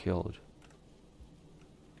got killed.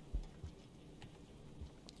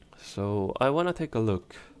 So I want to take a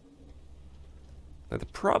look. Now, the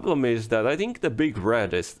problem is that I think the big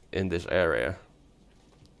red is in this area.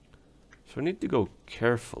 So I need to go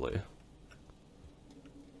carefully.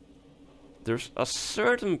 There's a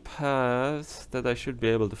certain path that I should be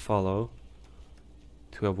able to follow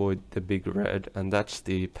to avoid the big red, and that's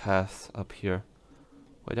the path up here.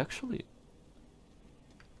 Wait, actually...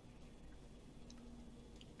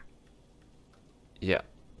 Yeah.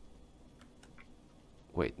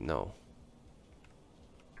 Wait, no.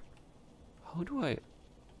 How do I...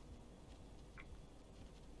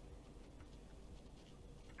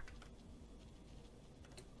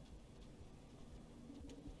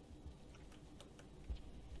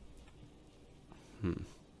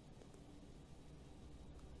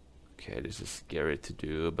 Okay, this is scary to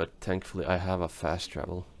do, but thankfully I have a fast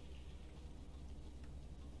travel.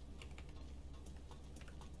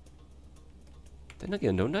 Then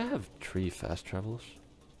again, don't I have 3 fast travels?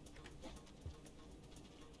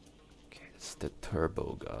 Okay, it's the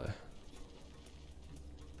turbo guy.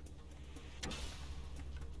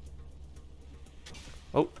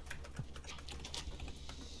 Oh!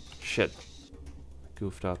 Shit.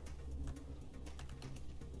 Goofed up.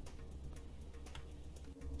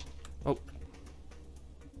 Oh!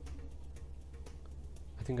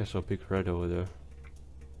 I think I saw a big red over there.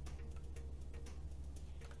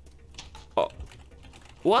 Oh!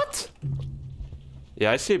 What?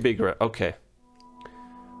 Yeah, I see a big red. Okay.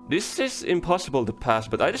 This is impossible to pass,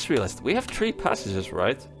 but I just realized we have 3 passages,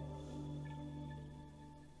 right?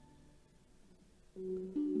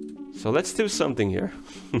 So let's do something here.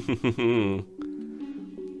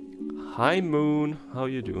 Hi Moon, how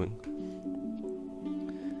you doing?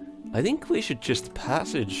 I think we should just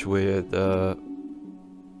passage with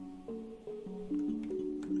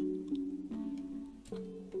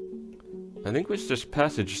I think we should just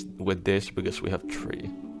passage with this because we have 3.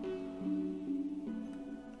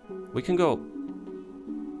 We can go.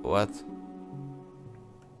 What?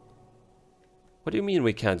 What do you mean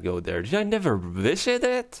we can't go there? Did I never visit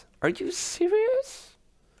it? Are you serious?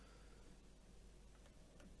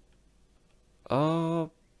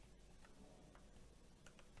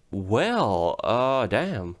 Well,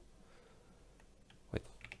 damn. Wait.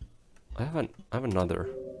 I have another.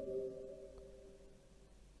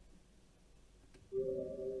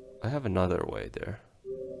 I have another way there.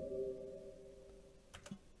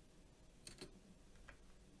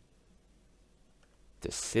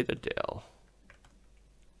 The Citadel.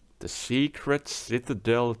 The secret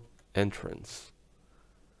Citadel entrance.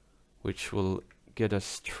 Which will get us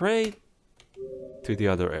straight to the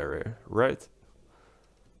other area, right?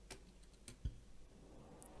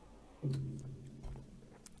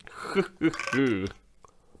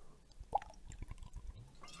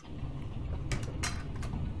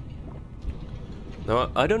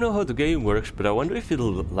 Now, I don't know how the game works, but I wonder if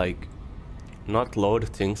it'll, like, not load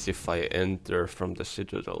things if I enter from the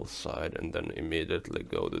Citadel side and then immediately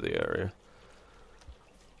go to the area.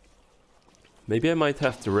 Maybe I might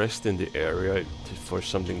have to rest in the area for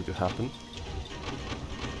something to happen.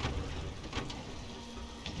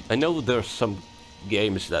 I know there's some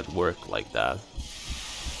games that work like that.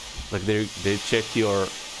 Like they check your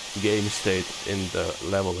game state in the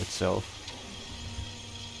level itself.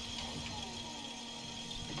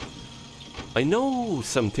 I know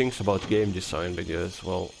some things about game design because,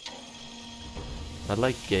 well, I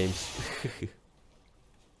like games.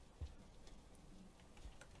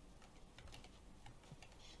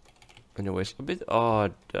 Anyways, a bit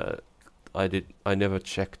odd that I never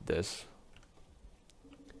checked this.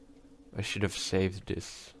 I should have saved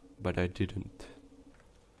this, but I didn't.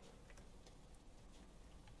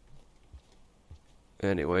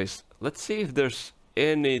 Anyways, let's see if there's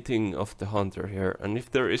anything of the hunter here, and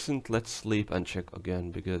if there isn't, let's sleep and check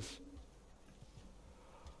again, because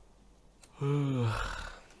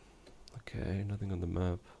okay, nothing on the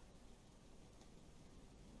map.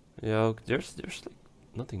 Yeah, there's like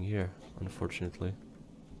nothing here, unfortunately.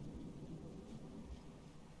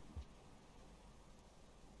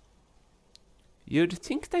 You'd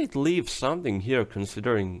think they'd leave something here,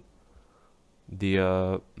 considering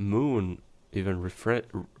the moon even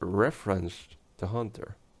referenced the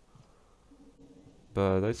hunter.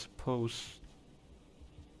 But I suppose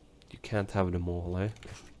you can't have them all, eh? I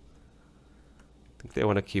think they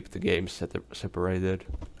want to keep the games separated.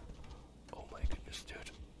 Oh my goodness,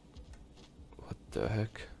 dude. What the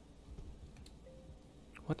heck?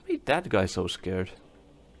 What made that guy so scared?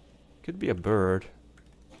 Could be a bird.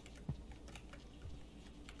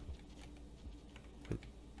 But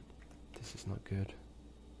this is not good.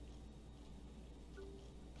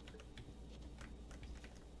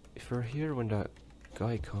 If we're here when that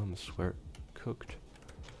guy comes, we're cooked.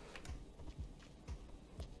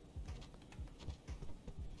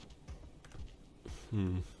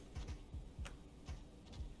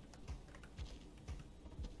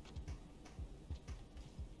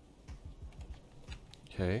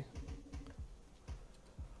 Okay.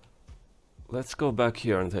 Let's go back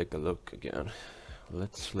here and take a look again.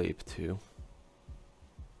 Let's sleep too.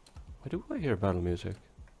 Why do I hear battle music?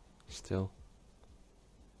 Still.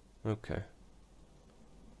 Okay.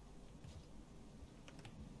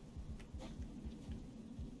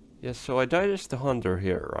 Yes, so I died as the hunter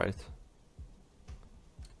here, right?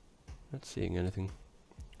 Not seeing anything.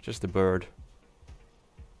 Just a bird.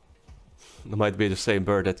 It might be the same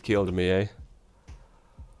bird that killed me, eh?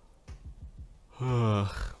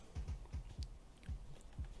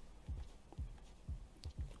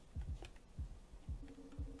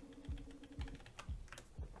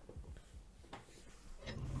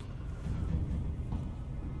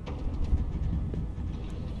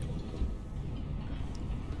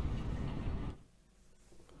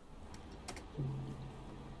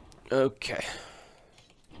 Okay.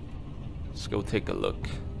 Let's go take a look.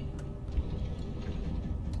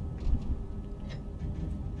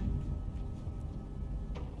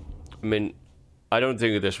 I mean, I don't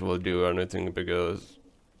think this will do anything because...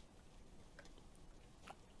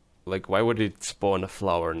 Like, why would it spawn a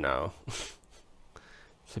flower now?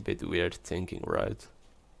 It's a bit weird thinking, right?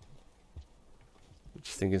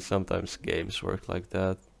 Just thinking sometimes games work like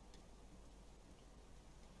that.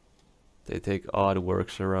 They take odd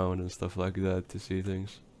works around and stuff like that to see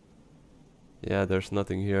things. Yeah, there's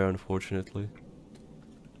nothing here, unfortunately.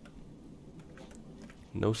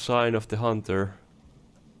 No sign of the hunter.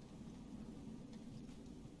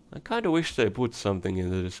 I kinda wish they put something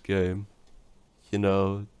into this game. You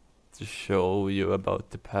know, to show you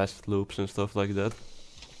about the past loops and stuff like that.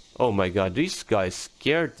 Oh my god, these guys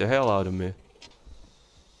scared the hell out of me.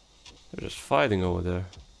 They're just fighting over there.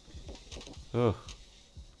 Ugh.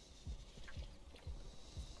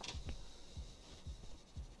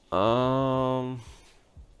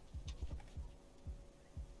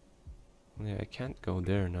 Yeah, I can't go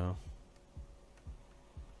there now.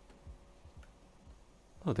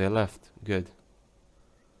 Oh, they left. Good.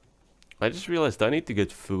 I just realized I need to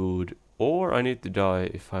get food, or I need to die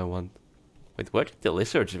if I want. Wait, where did the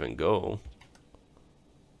lizards even go?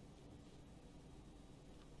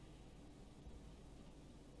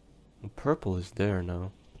 The purple is there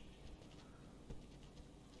now.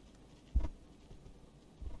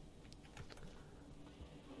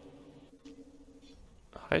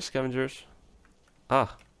 Hi, scavengers.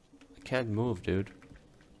 Ah, I can't move, dude.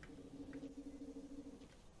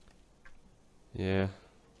 Yeah.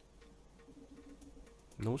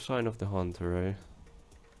 No sign of the hunter, eh?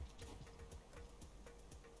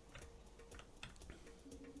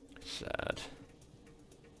 Sad.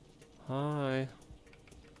 Hi.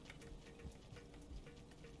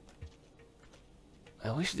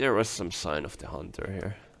 I wish there was some sign of the hunter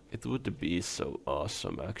here. It would be so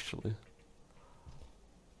awesome, actually.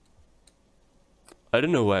 I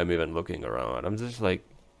don't know why I'm even looking around. I'm just like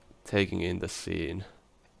taking in the scene.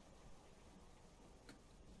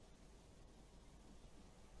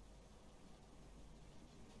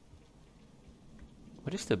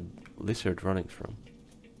 What is the lizard running from?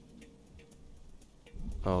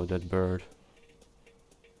 Oh, that bird.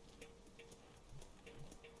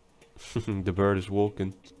 The bird is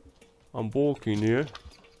walking. I'm walking here.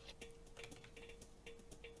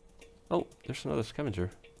 Oh, there's another scavenger.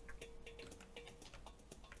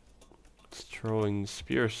 It's throwing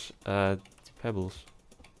spears at pebbles.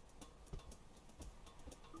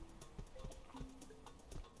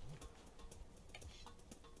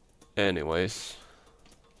 Anyways.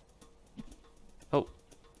 Oh,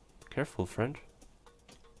 careful, friend.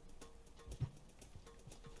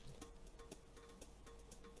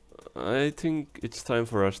 I think it's time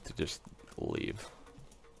for us to just leave.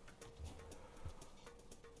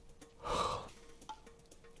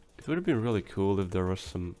 It would have been really cool if there was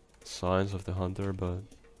some signs of the hunter, but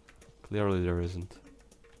clearly there isn't.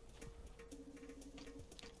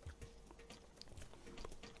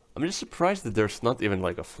 I'm just surprised that there's not even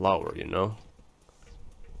like a flower, you know?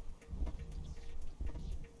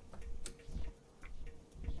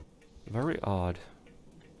 Very odd.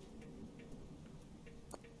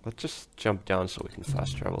 Let's just jump down so we can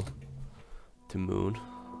fast travel to moon.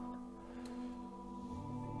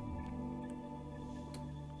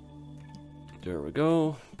 There we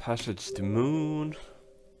go. Passage to moon.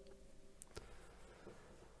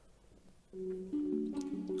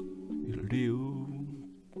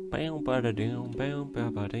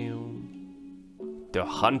 The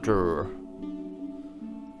hunter.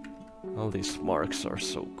 All these marks are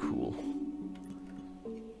so cool.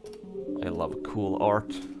 I love cool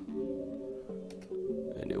art.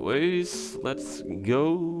 Anyways, let's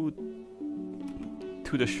go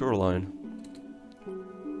to the shoreline.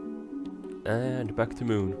 And back to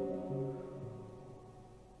moon.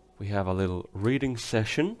 We have a little reading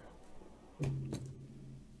session.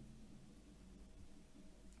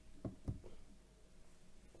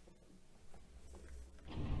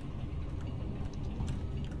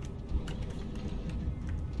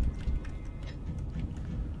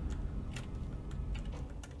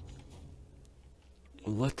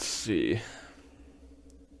 Let's see.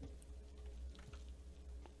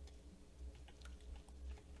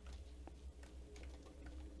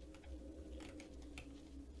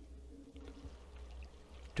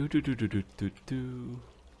 Do.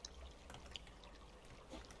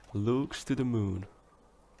 Looks to the moon.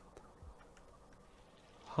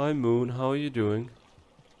 Hi moon, how are you doing?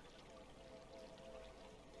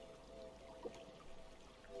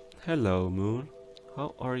 Hello moon,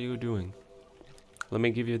 how are you doing? let me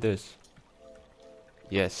give you this.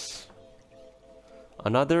 Yes.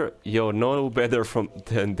 Another, yo, no better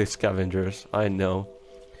than the scavengers, I know.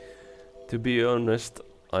 To be honest,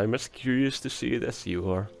 I'm as curious to see it as you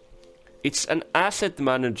are. It's an asset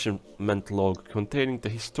management log containing the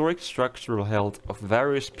historic structural health of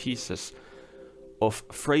various pieces of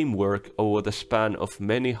framework over the span of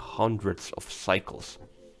many hundreds of cycles.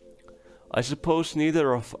 I suppose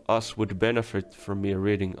neither of us would benefit from me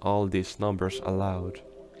reading all these numbers aloud.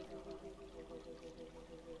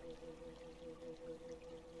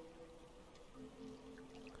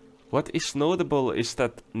 What is notable is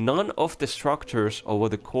that none of the structures over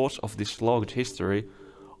the course of this logged history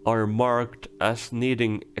are marked as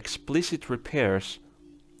needing explicit repairs.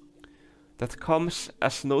 That comes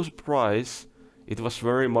as no surprise, it was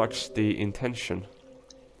very much the intention.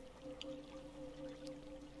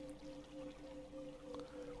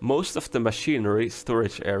 Most of the machinery,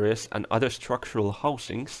 storage areas and other structural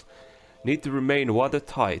housings need to remain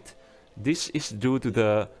watertight. This is due to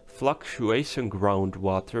the fluctuation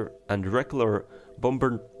groundwater and regular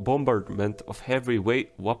bombardment of heavy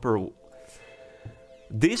vapor.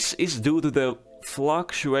 This is due to the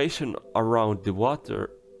fluctuation around the water.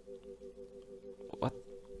 What?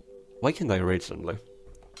 Why can't I read suddenly?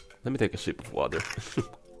 Let me take a sip of water.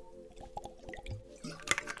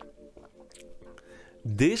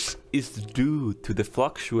 This is due to the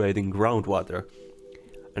fluctuating groundwater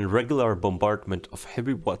and regular bombardment of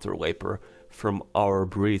heavy water vapor from our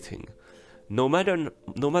breathing. No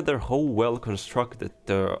matter how well constructed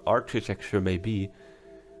the architecture may be,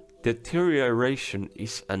 deterioration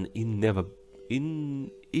is an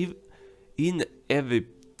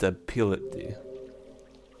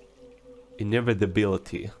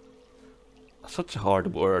inevitability. Such a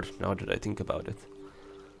hard word now that I think about it.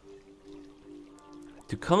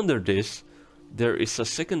 To counter this, there is a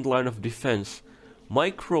second line of defense.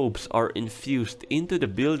 Microbes are infused into the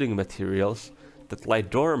building materials that lie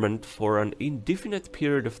dormant for an indefinite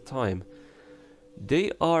period of time.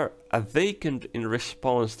 They are awakened in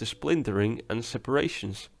response to splintering and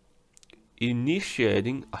separations,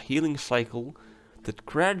 initiating a healing cycle that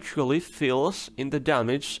gradually fills in the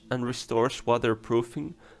damage and restores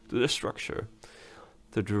waterproofing to the structure.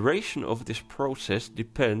 The duration of this process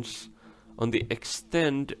depends on the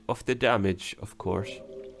extent of the damage, of course.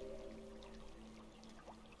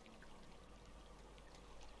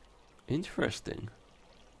 Interesting.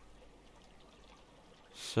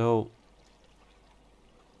 So,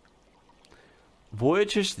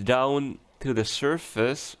 voyages down to the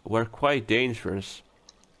surface were quite dangerous,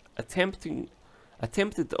 attempted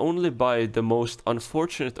only by the most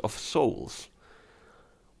unfortunate of souls.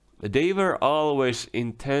 They were always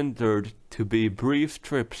intended to be brief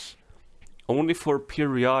trips, only for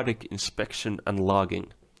periodic inspection and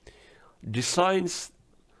logging. Designing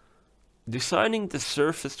the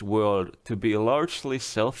surface world to be largely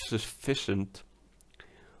self-sufficient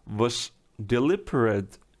was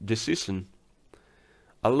deliberate decision,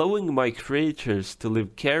 allowing my creatures to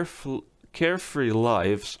live carefree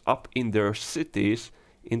lives up in their cities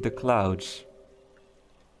in the clouds.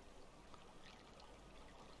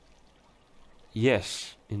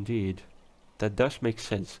 Yes, indeed. That does make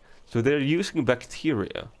sense. So they're using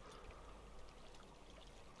bacteria.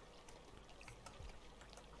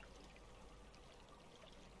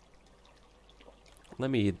 Let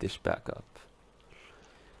me eat this back up.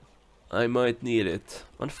 I might need it.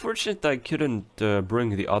 Unfortunately, I couldn't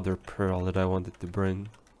bring the other pearl that I wanted to bring.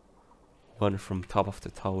 One from top of the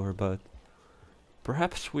tower, but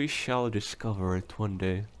perhaps we shall discover it one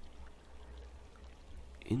day.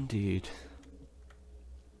 Indeed.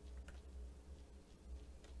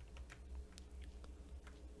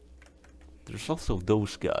 There's also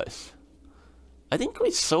those guys. I think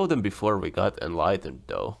we saw them before we got enlightened,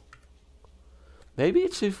 though. Maybe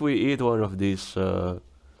it's if we eat one of these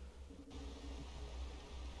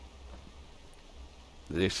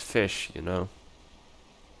fish, you know.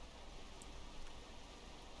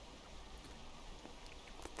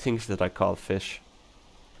 Things that I call fish.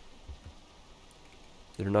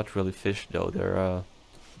 They're not really fish though, they're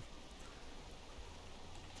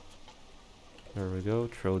there we go,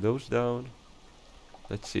 throw those down.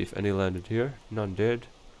 Let's see if any landed here. None did.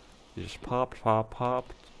 They just popped.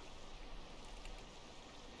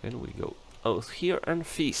 Then we go out here and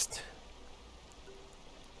feast.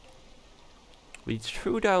 We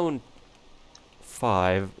threw down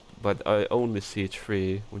 5, but I only see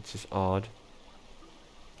 3, which is odd.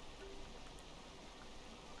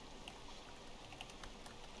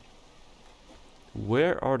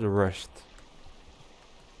 Where are the rest?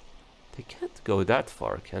 They can't go that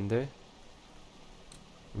far, can they?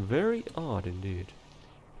 Very odd indeed.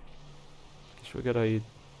 guess we gotta eat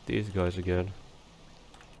these guys again.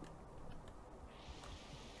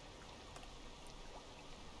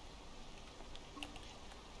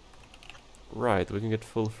 Right, we can get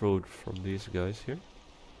full fruit from these guys here.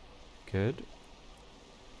 Good.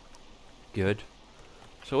 Good.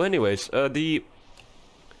 So anyways, it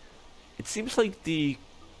seems like the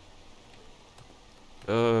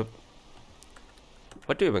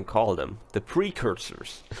what do you even call them? The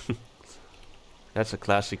precursors. That's a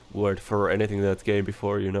classic word for anything that came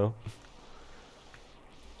before, you know.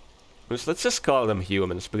 Let's just call them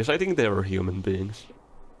humans, because I think they were human beings.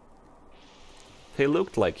 They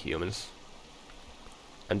looked like humans.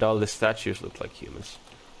 And all the statues looked like humans.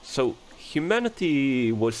 So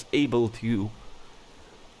humanity was able to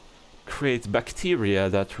create bacteria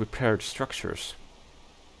that repaired structures.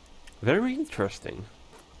 Very interesting.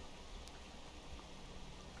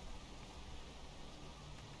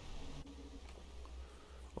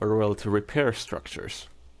 Or well, to repair structures.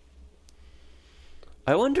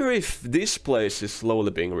 I wonder if this place is slowly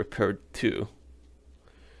being repaired too.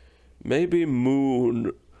 Maybe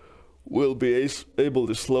Moon will be able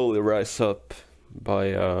to slowly rise up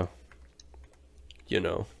by, you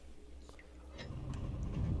know.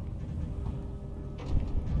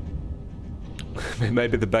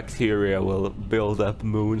 Maybe the bacteria will build up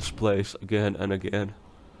Moon's place again and again.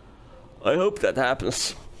 I hope that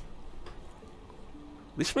happens.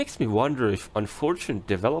 This makes me wonder if unfortunate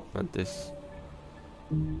development is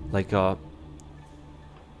like a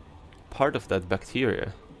part of that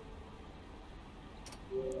bacteria.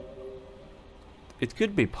 It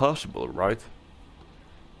could be possible, right?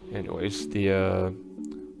 Anyways, this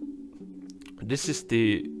is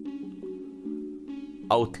the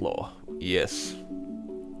outlaw. Yes.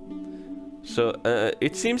 So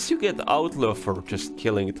it seems you get outlaw for just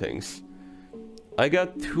killing things. I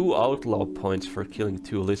got 2 outlaw points for killing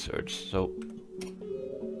 2 lizards, so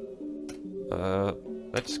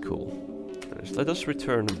that's cool. Let us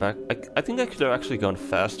return back. I think I could have actually gone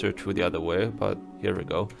faster through the other way, but here we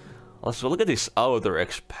go. Also, look at this outer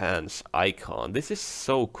expanse icon. This is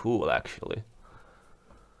so cool, actually.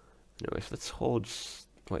 Anyways, let's hold.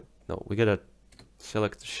 Wait, no, we gotta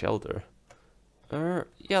select the shelter.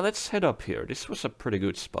 Yeah, let's head up here. This was a pretty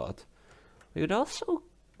good spot. We could also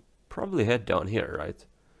probably head down here, right?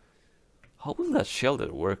 How will that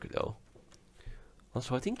shelter work, though?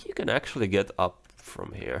 Also, I think you can actually get up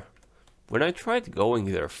from here. When I tried going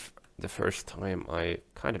there the first time, I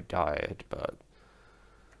kind of died, but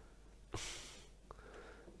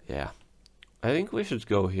yeah. I think we should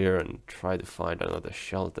go here and try to find another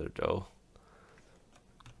shelter, though.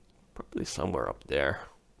 Probably somewhere up there.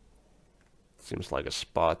 Seems like a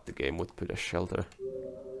spot the game would put a shelter.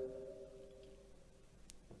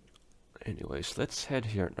 Anyways, let's head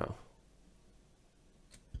here now.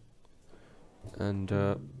 And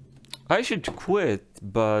I should quit,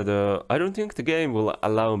 but I don't think the game will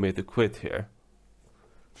allow me to quit here.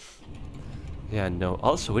 Yeah, no.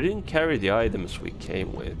 Also, we didn't carry the items we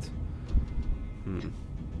came with.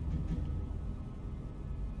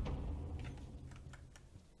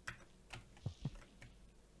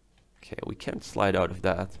 Okay, we can't slide out of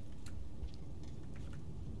that.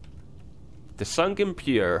 The sunken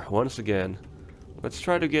pier, once again. Let's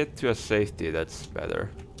try to get to a safety that's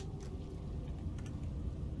better.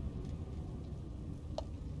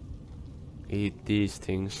 Eat these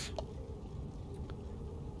things.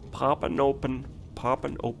 Pop and open, pop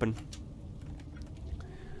and open.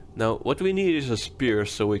 Now, what we need is a spear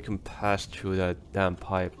so we can pass through that damn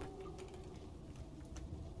pipe.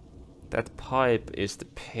 That pipe is the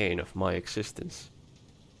pain of my existence.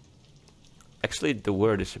 Actually, the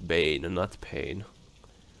word is bane and not pain.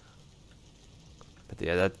 But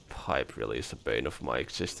yeah, that pipe really is the bane of my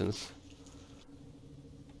existence.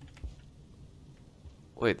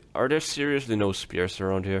 Wait, are there seriously no spears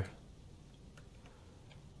around here?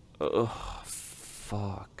 Oh,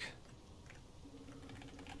 fuck.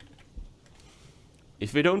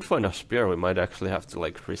 If we don't find a spear, we might actually have to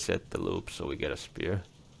like reset the loop so we get a spear.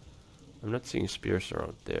 I'm not seeing spears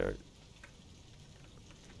around there.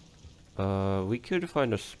 We could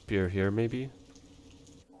find a spear here, maybe?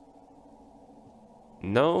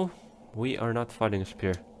 No, we are not finding a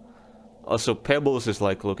spear. Also, Pebbles is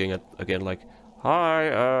like looking at, again, like, hi,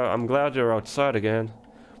 I'm glad you're outside again.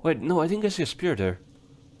 Wait, no, I think I see a spear there.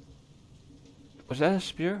 Was that a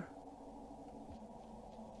spear?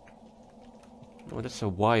 Oh, that's a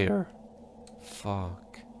wire.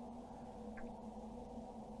 Fuck.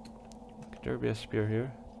 Could there be a spear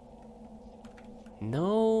here?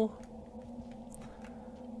 No.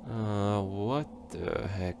 What the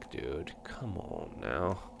heck, dude? Come on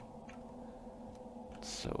now. It's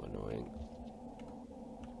so annoying.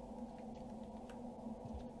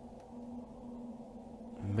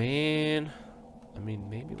 Man, I mean,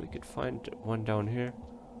 maybe we could find one down here.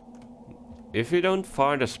 If we don't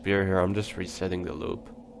find a spear here, I'm just resetting the loop.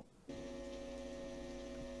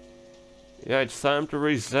 Yeah, it's time to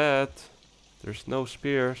reset. There's no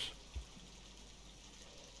spears.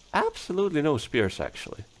 Absolutely no spears,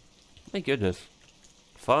 actually. My goodness.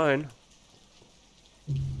 Fine.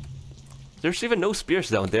 There's even no spears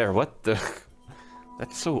down there. What the...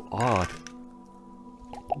 That's so odd.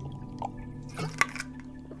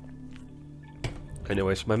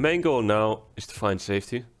 Anyways, my main goal now is to find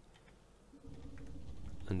safety.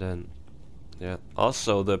 And then... Yeah.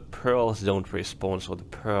 Also, the pearls don't respawn, so the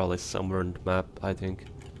pearl is somewhere in the map, I think.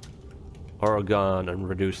 Or gone and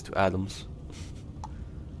reduced to atoms.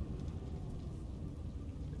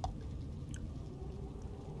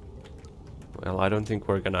 Well, I don't think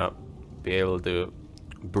we're gonna be able to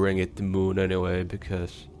bring it to moon anyway,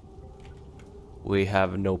 because we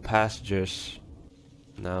have no passages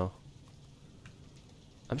now.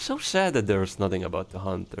 I'm so sad that there's nothing about the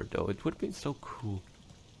hunter, though. It would be so cool.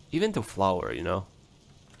 Even the flower, you know?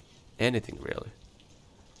 Anything, really.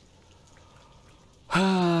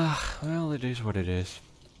 Well, it is what it is.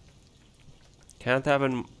 Can't have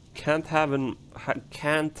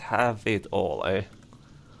it all, eh?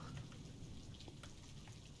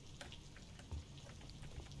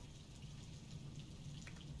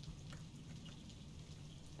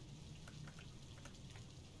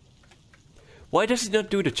 Why does it not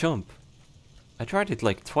do the jump? I tried it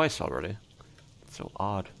like twice already. It's so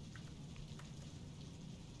odd.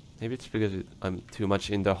 Maybe it's because I'm too much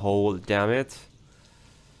in the hole, damn it.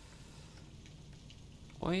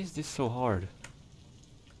 Why is this so hard?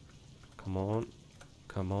 Come on.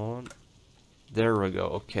 Come on. There we go.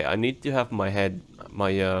 Okay, I need to have my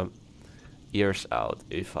ears out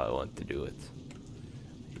if I want to do it.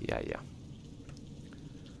 Yeah.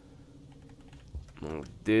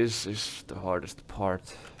 This is the hardest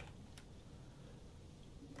part.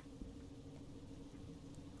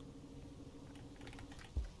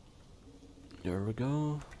 There we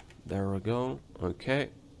go. There we go. Okay.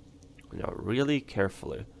 Now really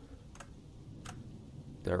carefully.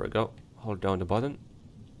 There we go. Hold down the button.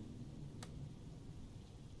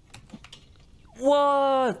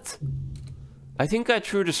 What? I think I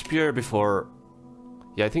threw the spear before.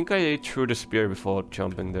 Yeah, I think I threw the spear before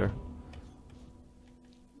jumping there.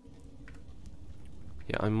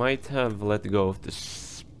 Yeah, I might have let go of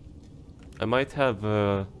this. I might have,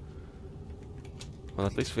 well,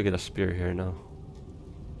 at least we get a spear here now.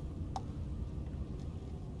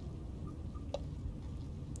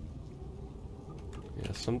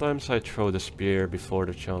 Yeah, sometimes I throw the spear before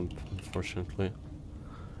the jump, unfortunately.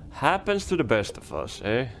 Happens to the best of us,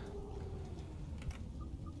 eh?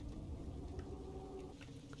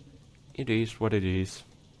 It is what it is.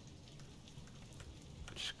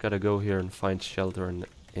 Just gotta go here and find shelter and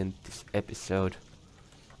end this episode.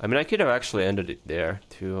 I mean, I could have actually ended it there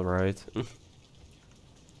too, right?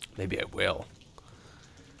 Maybe I will.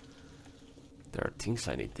 There are things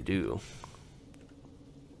I need to do.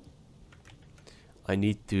 I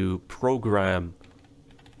need to program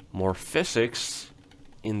more physics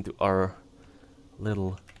into our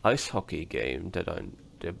little ice hockey game that I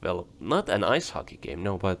developed. Not an ice hockey game,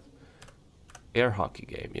 no, but air hockey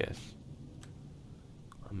game, yes.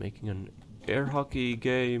 I'm making an air hockey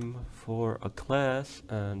game for a class,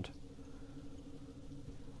 and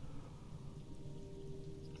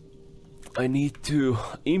I need to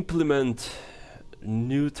implement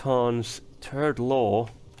Newton's third law.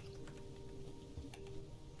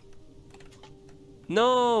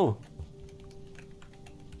 No!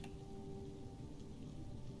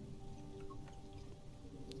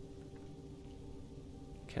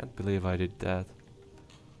 Can't believe I did that.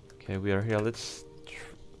 Okay, we are here. Let's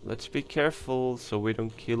be careful so we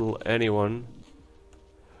don't kill anyone.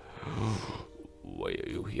 Why are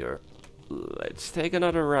you here? Let's take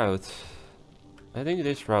another route. I think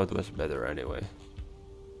this route was better anyway.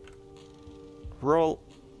 Roll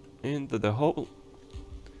into the hole.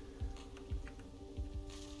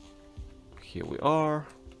 Here we are.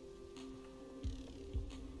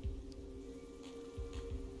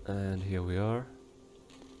 And here we are.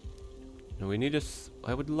 Now we need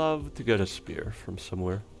I would love to get a spear from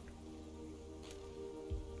somewhere.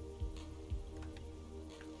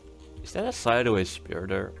 Is that a sideways spear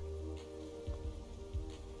there?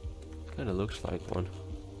 Kinda looks like one.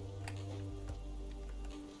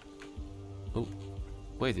 Oh,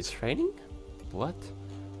 wait, it's raining? What?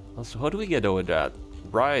 Also, how do we get over that?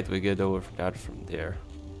 Right, we get over that from there.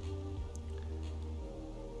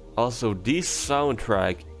 Also, this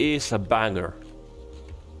soundtrack is a banger.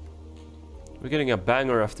 We're getting a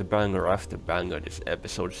banger after banger after banger this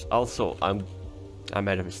episode. Also, I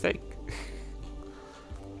made a mistake.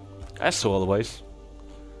 As always.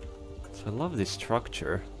 So I love this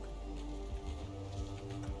structure.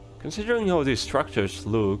 Considering how these structures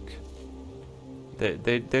look,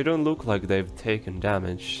 they don't look like they've taken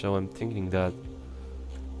damage, so I'm thinking that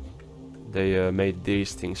they made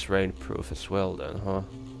these things rainproof as well then, huh?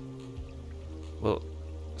 Well,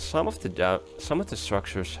 some of the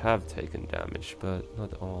structures have taken damage, but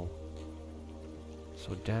not all.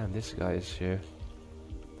 So damn, this guy is here.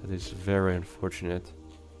 That is very unfortunate.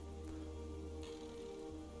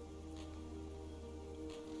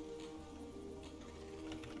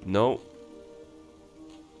 No.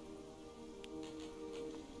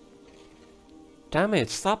 Damn it,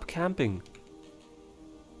 stop camping.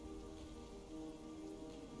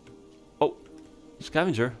 Oh,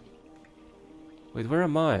 scavenger. Wait, where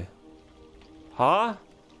am I? Huh?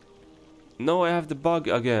 No, I have the bug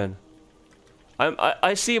again.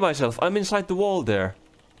 I see myself. I'm inside the wall there.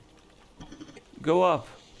 Go up.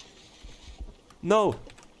 No,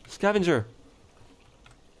 scavenger.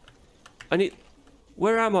 I need...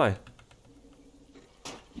 Where am I?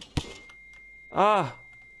 Ah!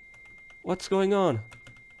 What's going on?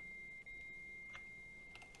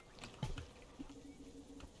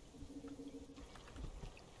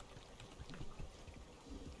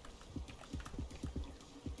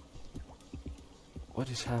 What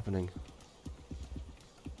is happening?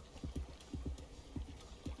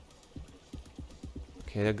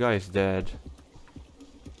 Okay, that guy is dead.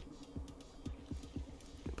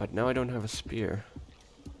 But now I don't have a spear.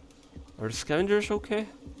 Are the scavengers okay?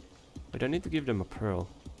 Wait, I need to give them a pearl.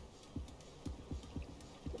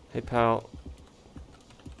 Hey pal.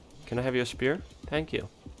 Can I have your spear? Thank you.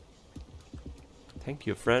 Thank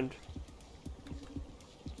you, friend.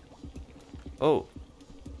 Oh,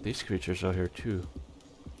 these creatures are here too.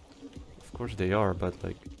 Of course they are, but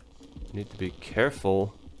like, you need to be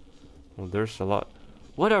careful. Well, there's a lot.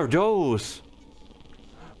 What are those?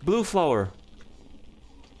 Blue flower.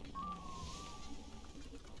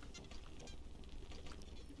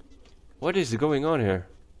 What is going on here?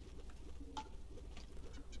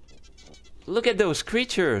 Look at those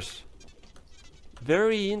creatures.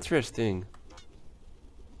 Very interesting.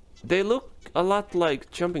 They look a lot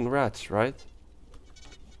like jumping rats, right?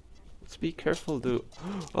 Let's be careful to...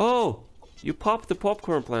 Oh! You popped the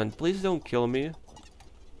popcorn plant. Please don't kill me.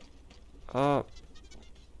 Oh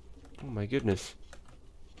my goodness.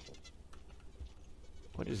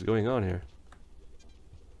 What is going on here?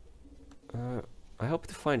 I hope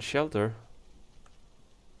to find shelter.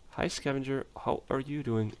 Hi scavenger, how are you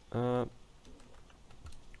doing? Oh,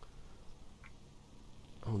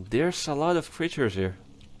 there's a lot of creatures here.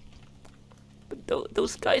 But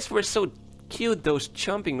those guys were so cute, those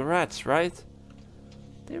jumping rats, right?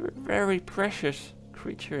 They were very precious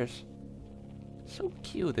creatures. So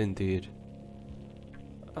cute indeed.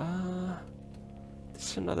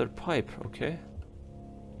 This is another pipe, okay.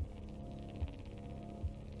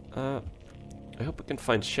 I hope we can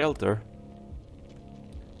find shelter.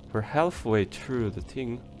 We're halfway through the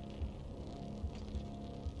thing.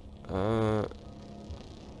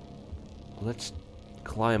 Let's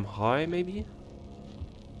climb high, maybe?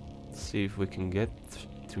 Let's see if we can get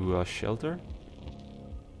to a shelter.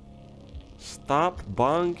 Stop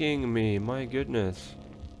bonking me, my goodness.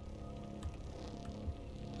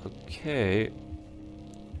 Okay.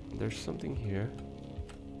 There's something here.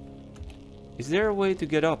 Is there a way to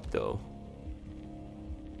get up, though?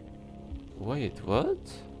 Wait, what?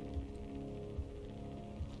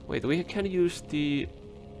 Wait, we can use the...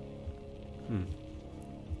 And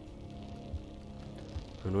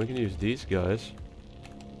we can use these guys.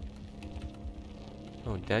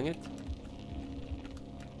 Oh, dang it.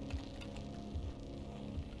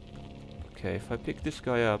 Okay, if I pick this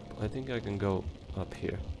guy up, I think I can go up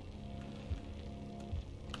here.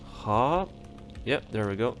 Hop. Yep, there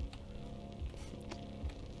we go.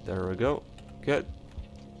 There we go. Good.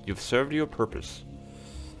 You've served your purpose.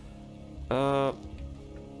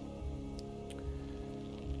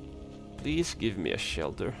 Please give me a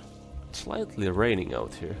shelter. It's slightly raining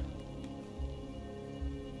out here.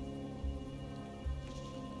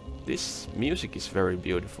 This music is very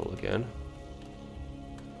beautiful again.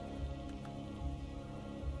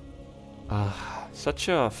 Such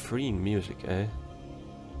a freeing music, eh?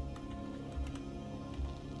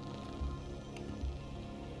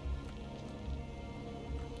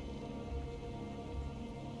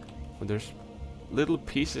 Well, there's little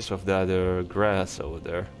pieces of that grass over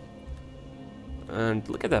there. And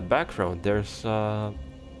look at that background. There's oh,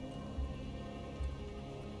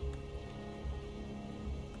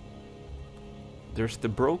 There's the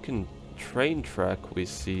broken train track we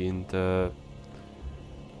see in the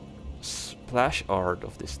splash art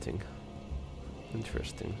of this thing.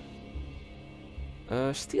 Interesting.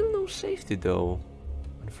 Still no safety though,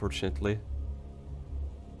 unfortunately.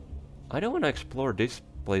 I don't want to explore this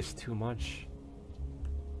place too much.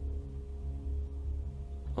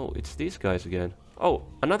 Oh, it's these guys again. Oh,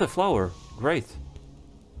 another flower. Great.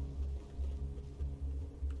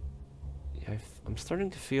 Yeah, I'm starting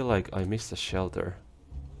to feel like I missed a shelter.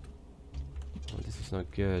 Oh, this is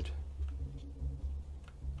not good.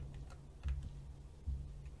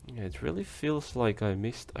 Yeah, it really feels like I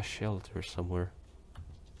missed a shelter somewhere.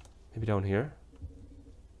 Maybe down here?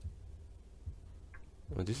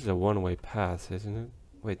 Oh, this is a one-way path, isn't it?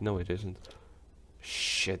 Wait, no it isn't.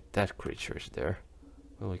 Shit, that creature is there.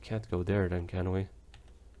 Well, we can't go there then, can we?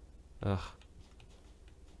 Ugh.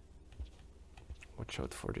 Watch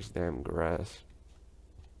out for this damn grass.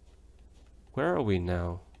 Where are we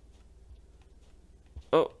now?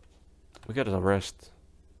 Oh! We gotta rest.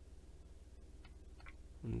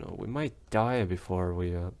 No, we might die before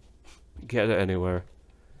we get anywhere.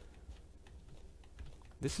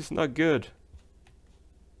 This is not good.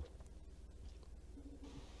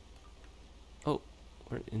 Oh,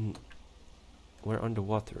 we're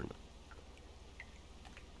underwater now.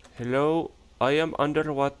 Hello, I am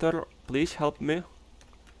underwater. Please help me.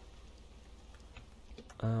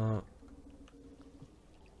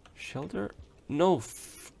 Shelter? No,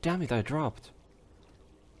 damn it, I dropped.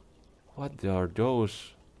 What are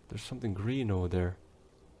those? There's something green over there.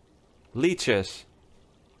 Leeches.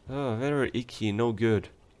 Oh, very icky, no good.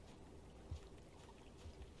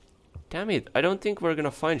 Damn it, I don't think we're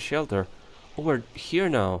gonna find shelter. Oh, we're here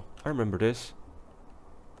now. I remember this.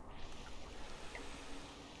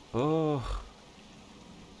 Oh.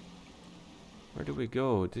 Where do we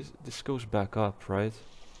go? This goes back up, right?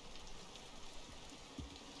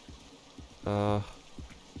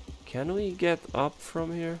 Can we get up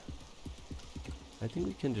from here? I think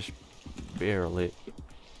we can just barely.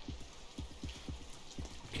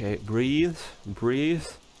 Okay, breathe, breathe.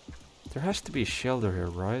 There has to be shelter here,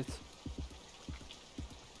 right?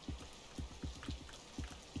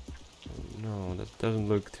 No, that doesn't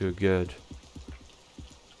look too good.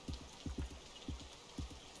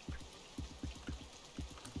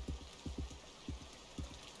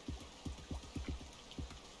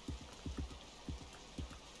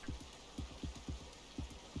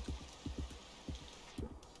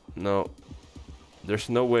 No, there's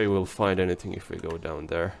no way we'll find anything if we go down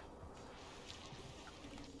there.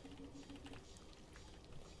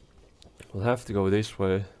 We'll have to go this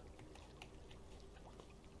way.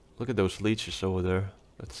 Look at those leeches over there.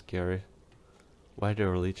 That's scary. Why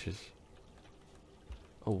there are leeches?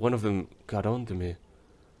 Oh, one of them got onto me.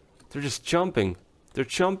 They're just jumping. They're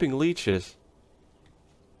jumping leeches.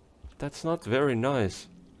 That's not very nice.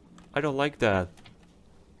 I don't like that.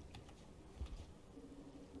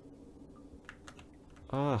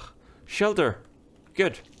 Ah, shelter.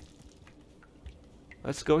 Good.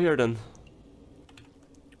 Let's go here then.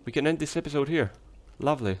 We can end this episode here.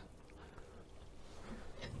 Lovely.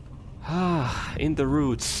 Ah, in the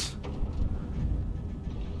roots.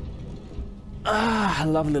 Ah,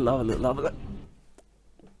 lovely, lovely, lovely.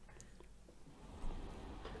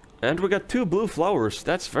 And we got 2 blue flowers.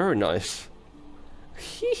 That's very nice.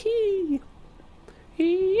 Hee hee.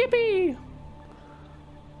 Yippee.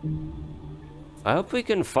 I hope we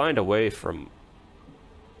can find a way from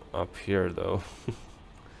up here though.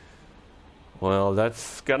 Well,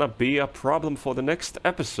 that's gonna be a problem for the next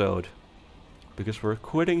episode. Because we're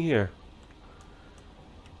quitting here.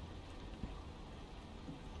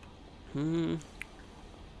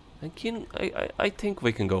 I think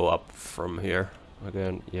we can go up from here.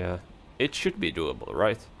 Again, yeah. It should be doable,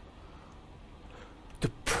 right? The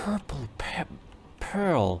purple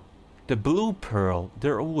pearl. The blue pearl.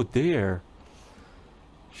 They're all there.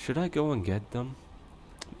 Should I go and get them?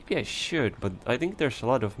 Maybe I should, but I think there's a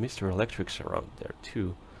lot of Mr. Electrics around there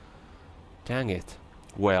too. Dang it.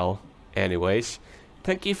 Well, anyways,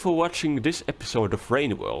 thank you for watching this episode of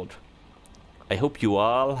Rain World. I hope you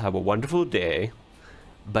all have a wonderful day.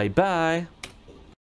 Bye bye.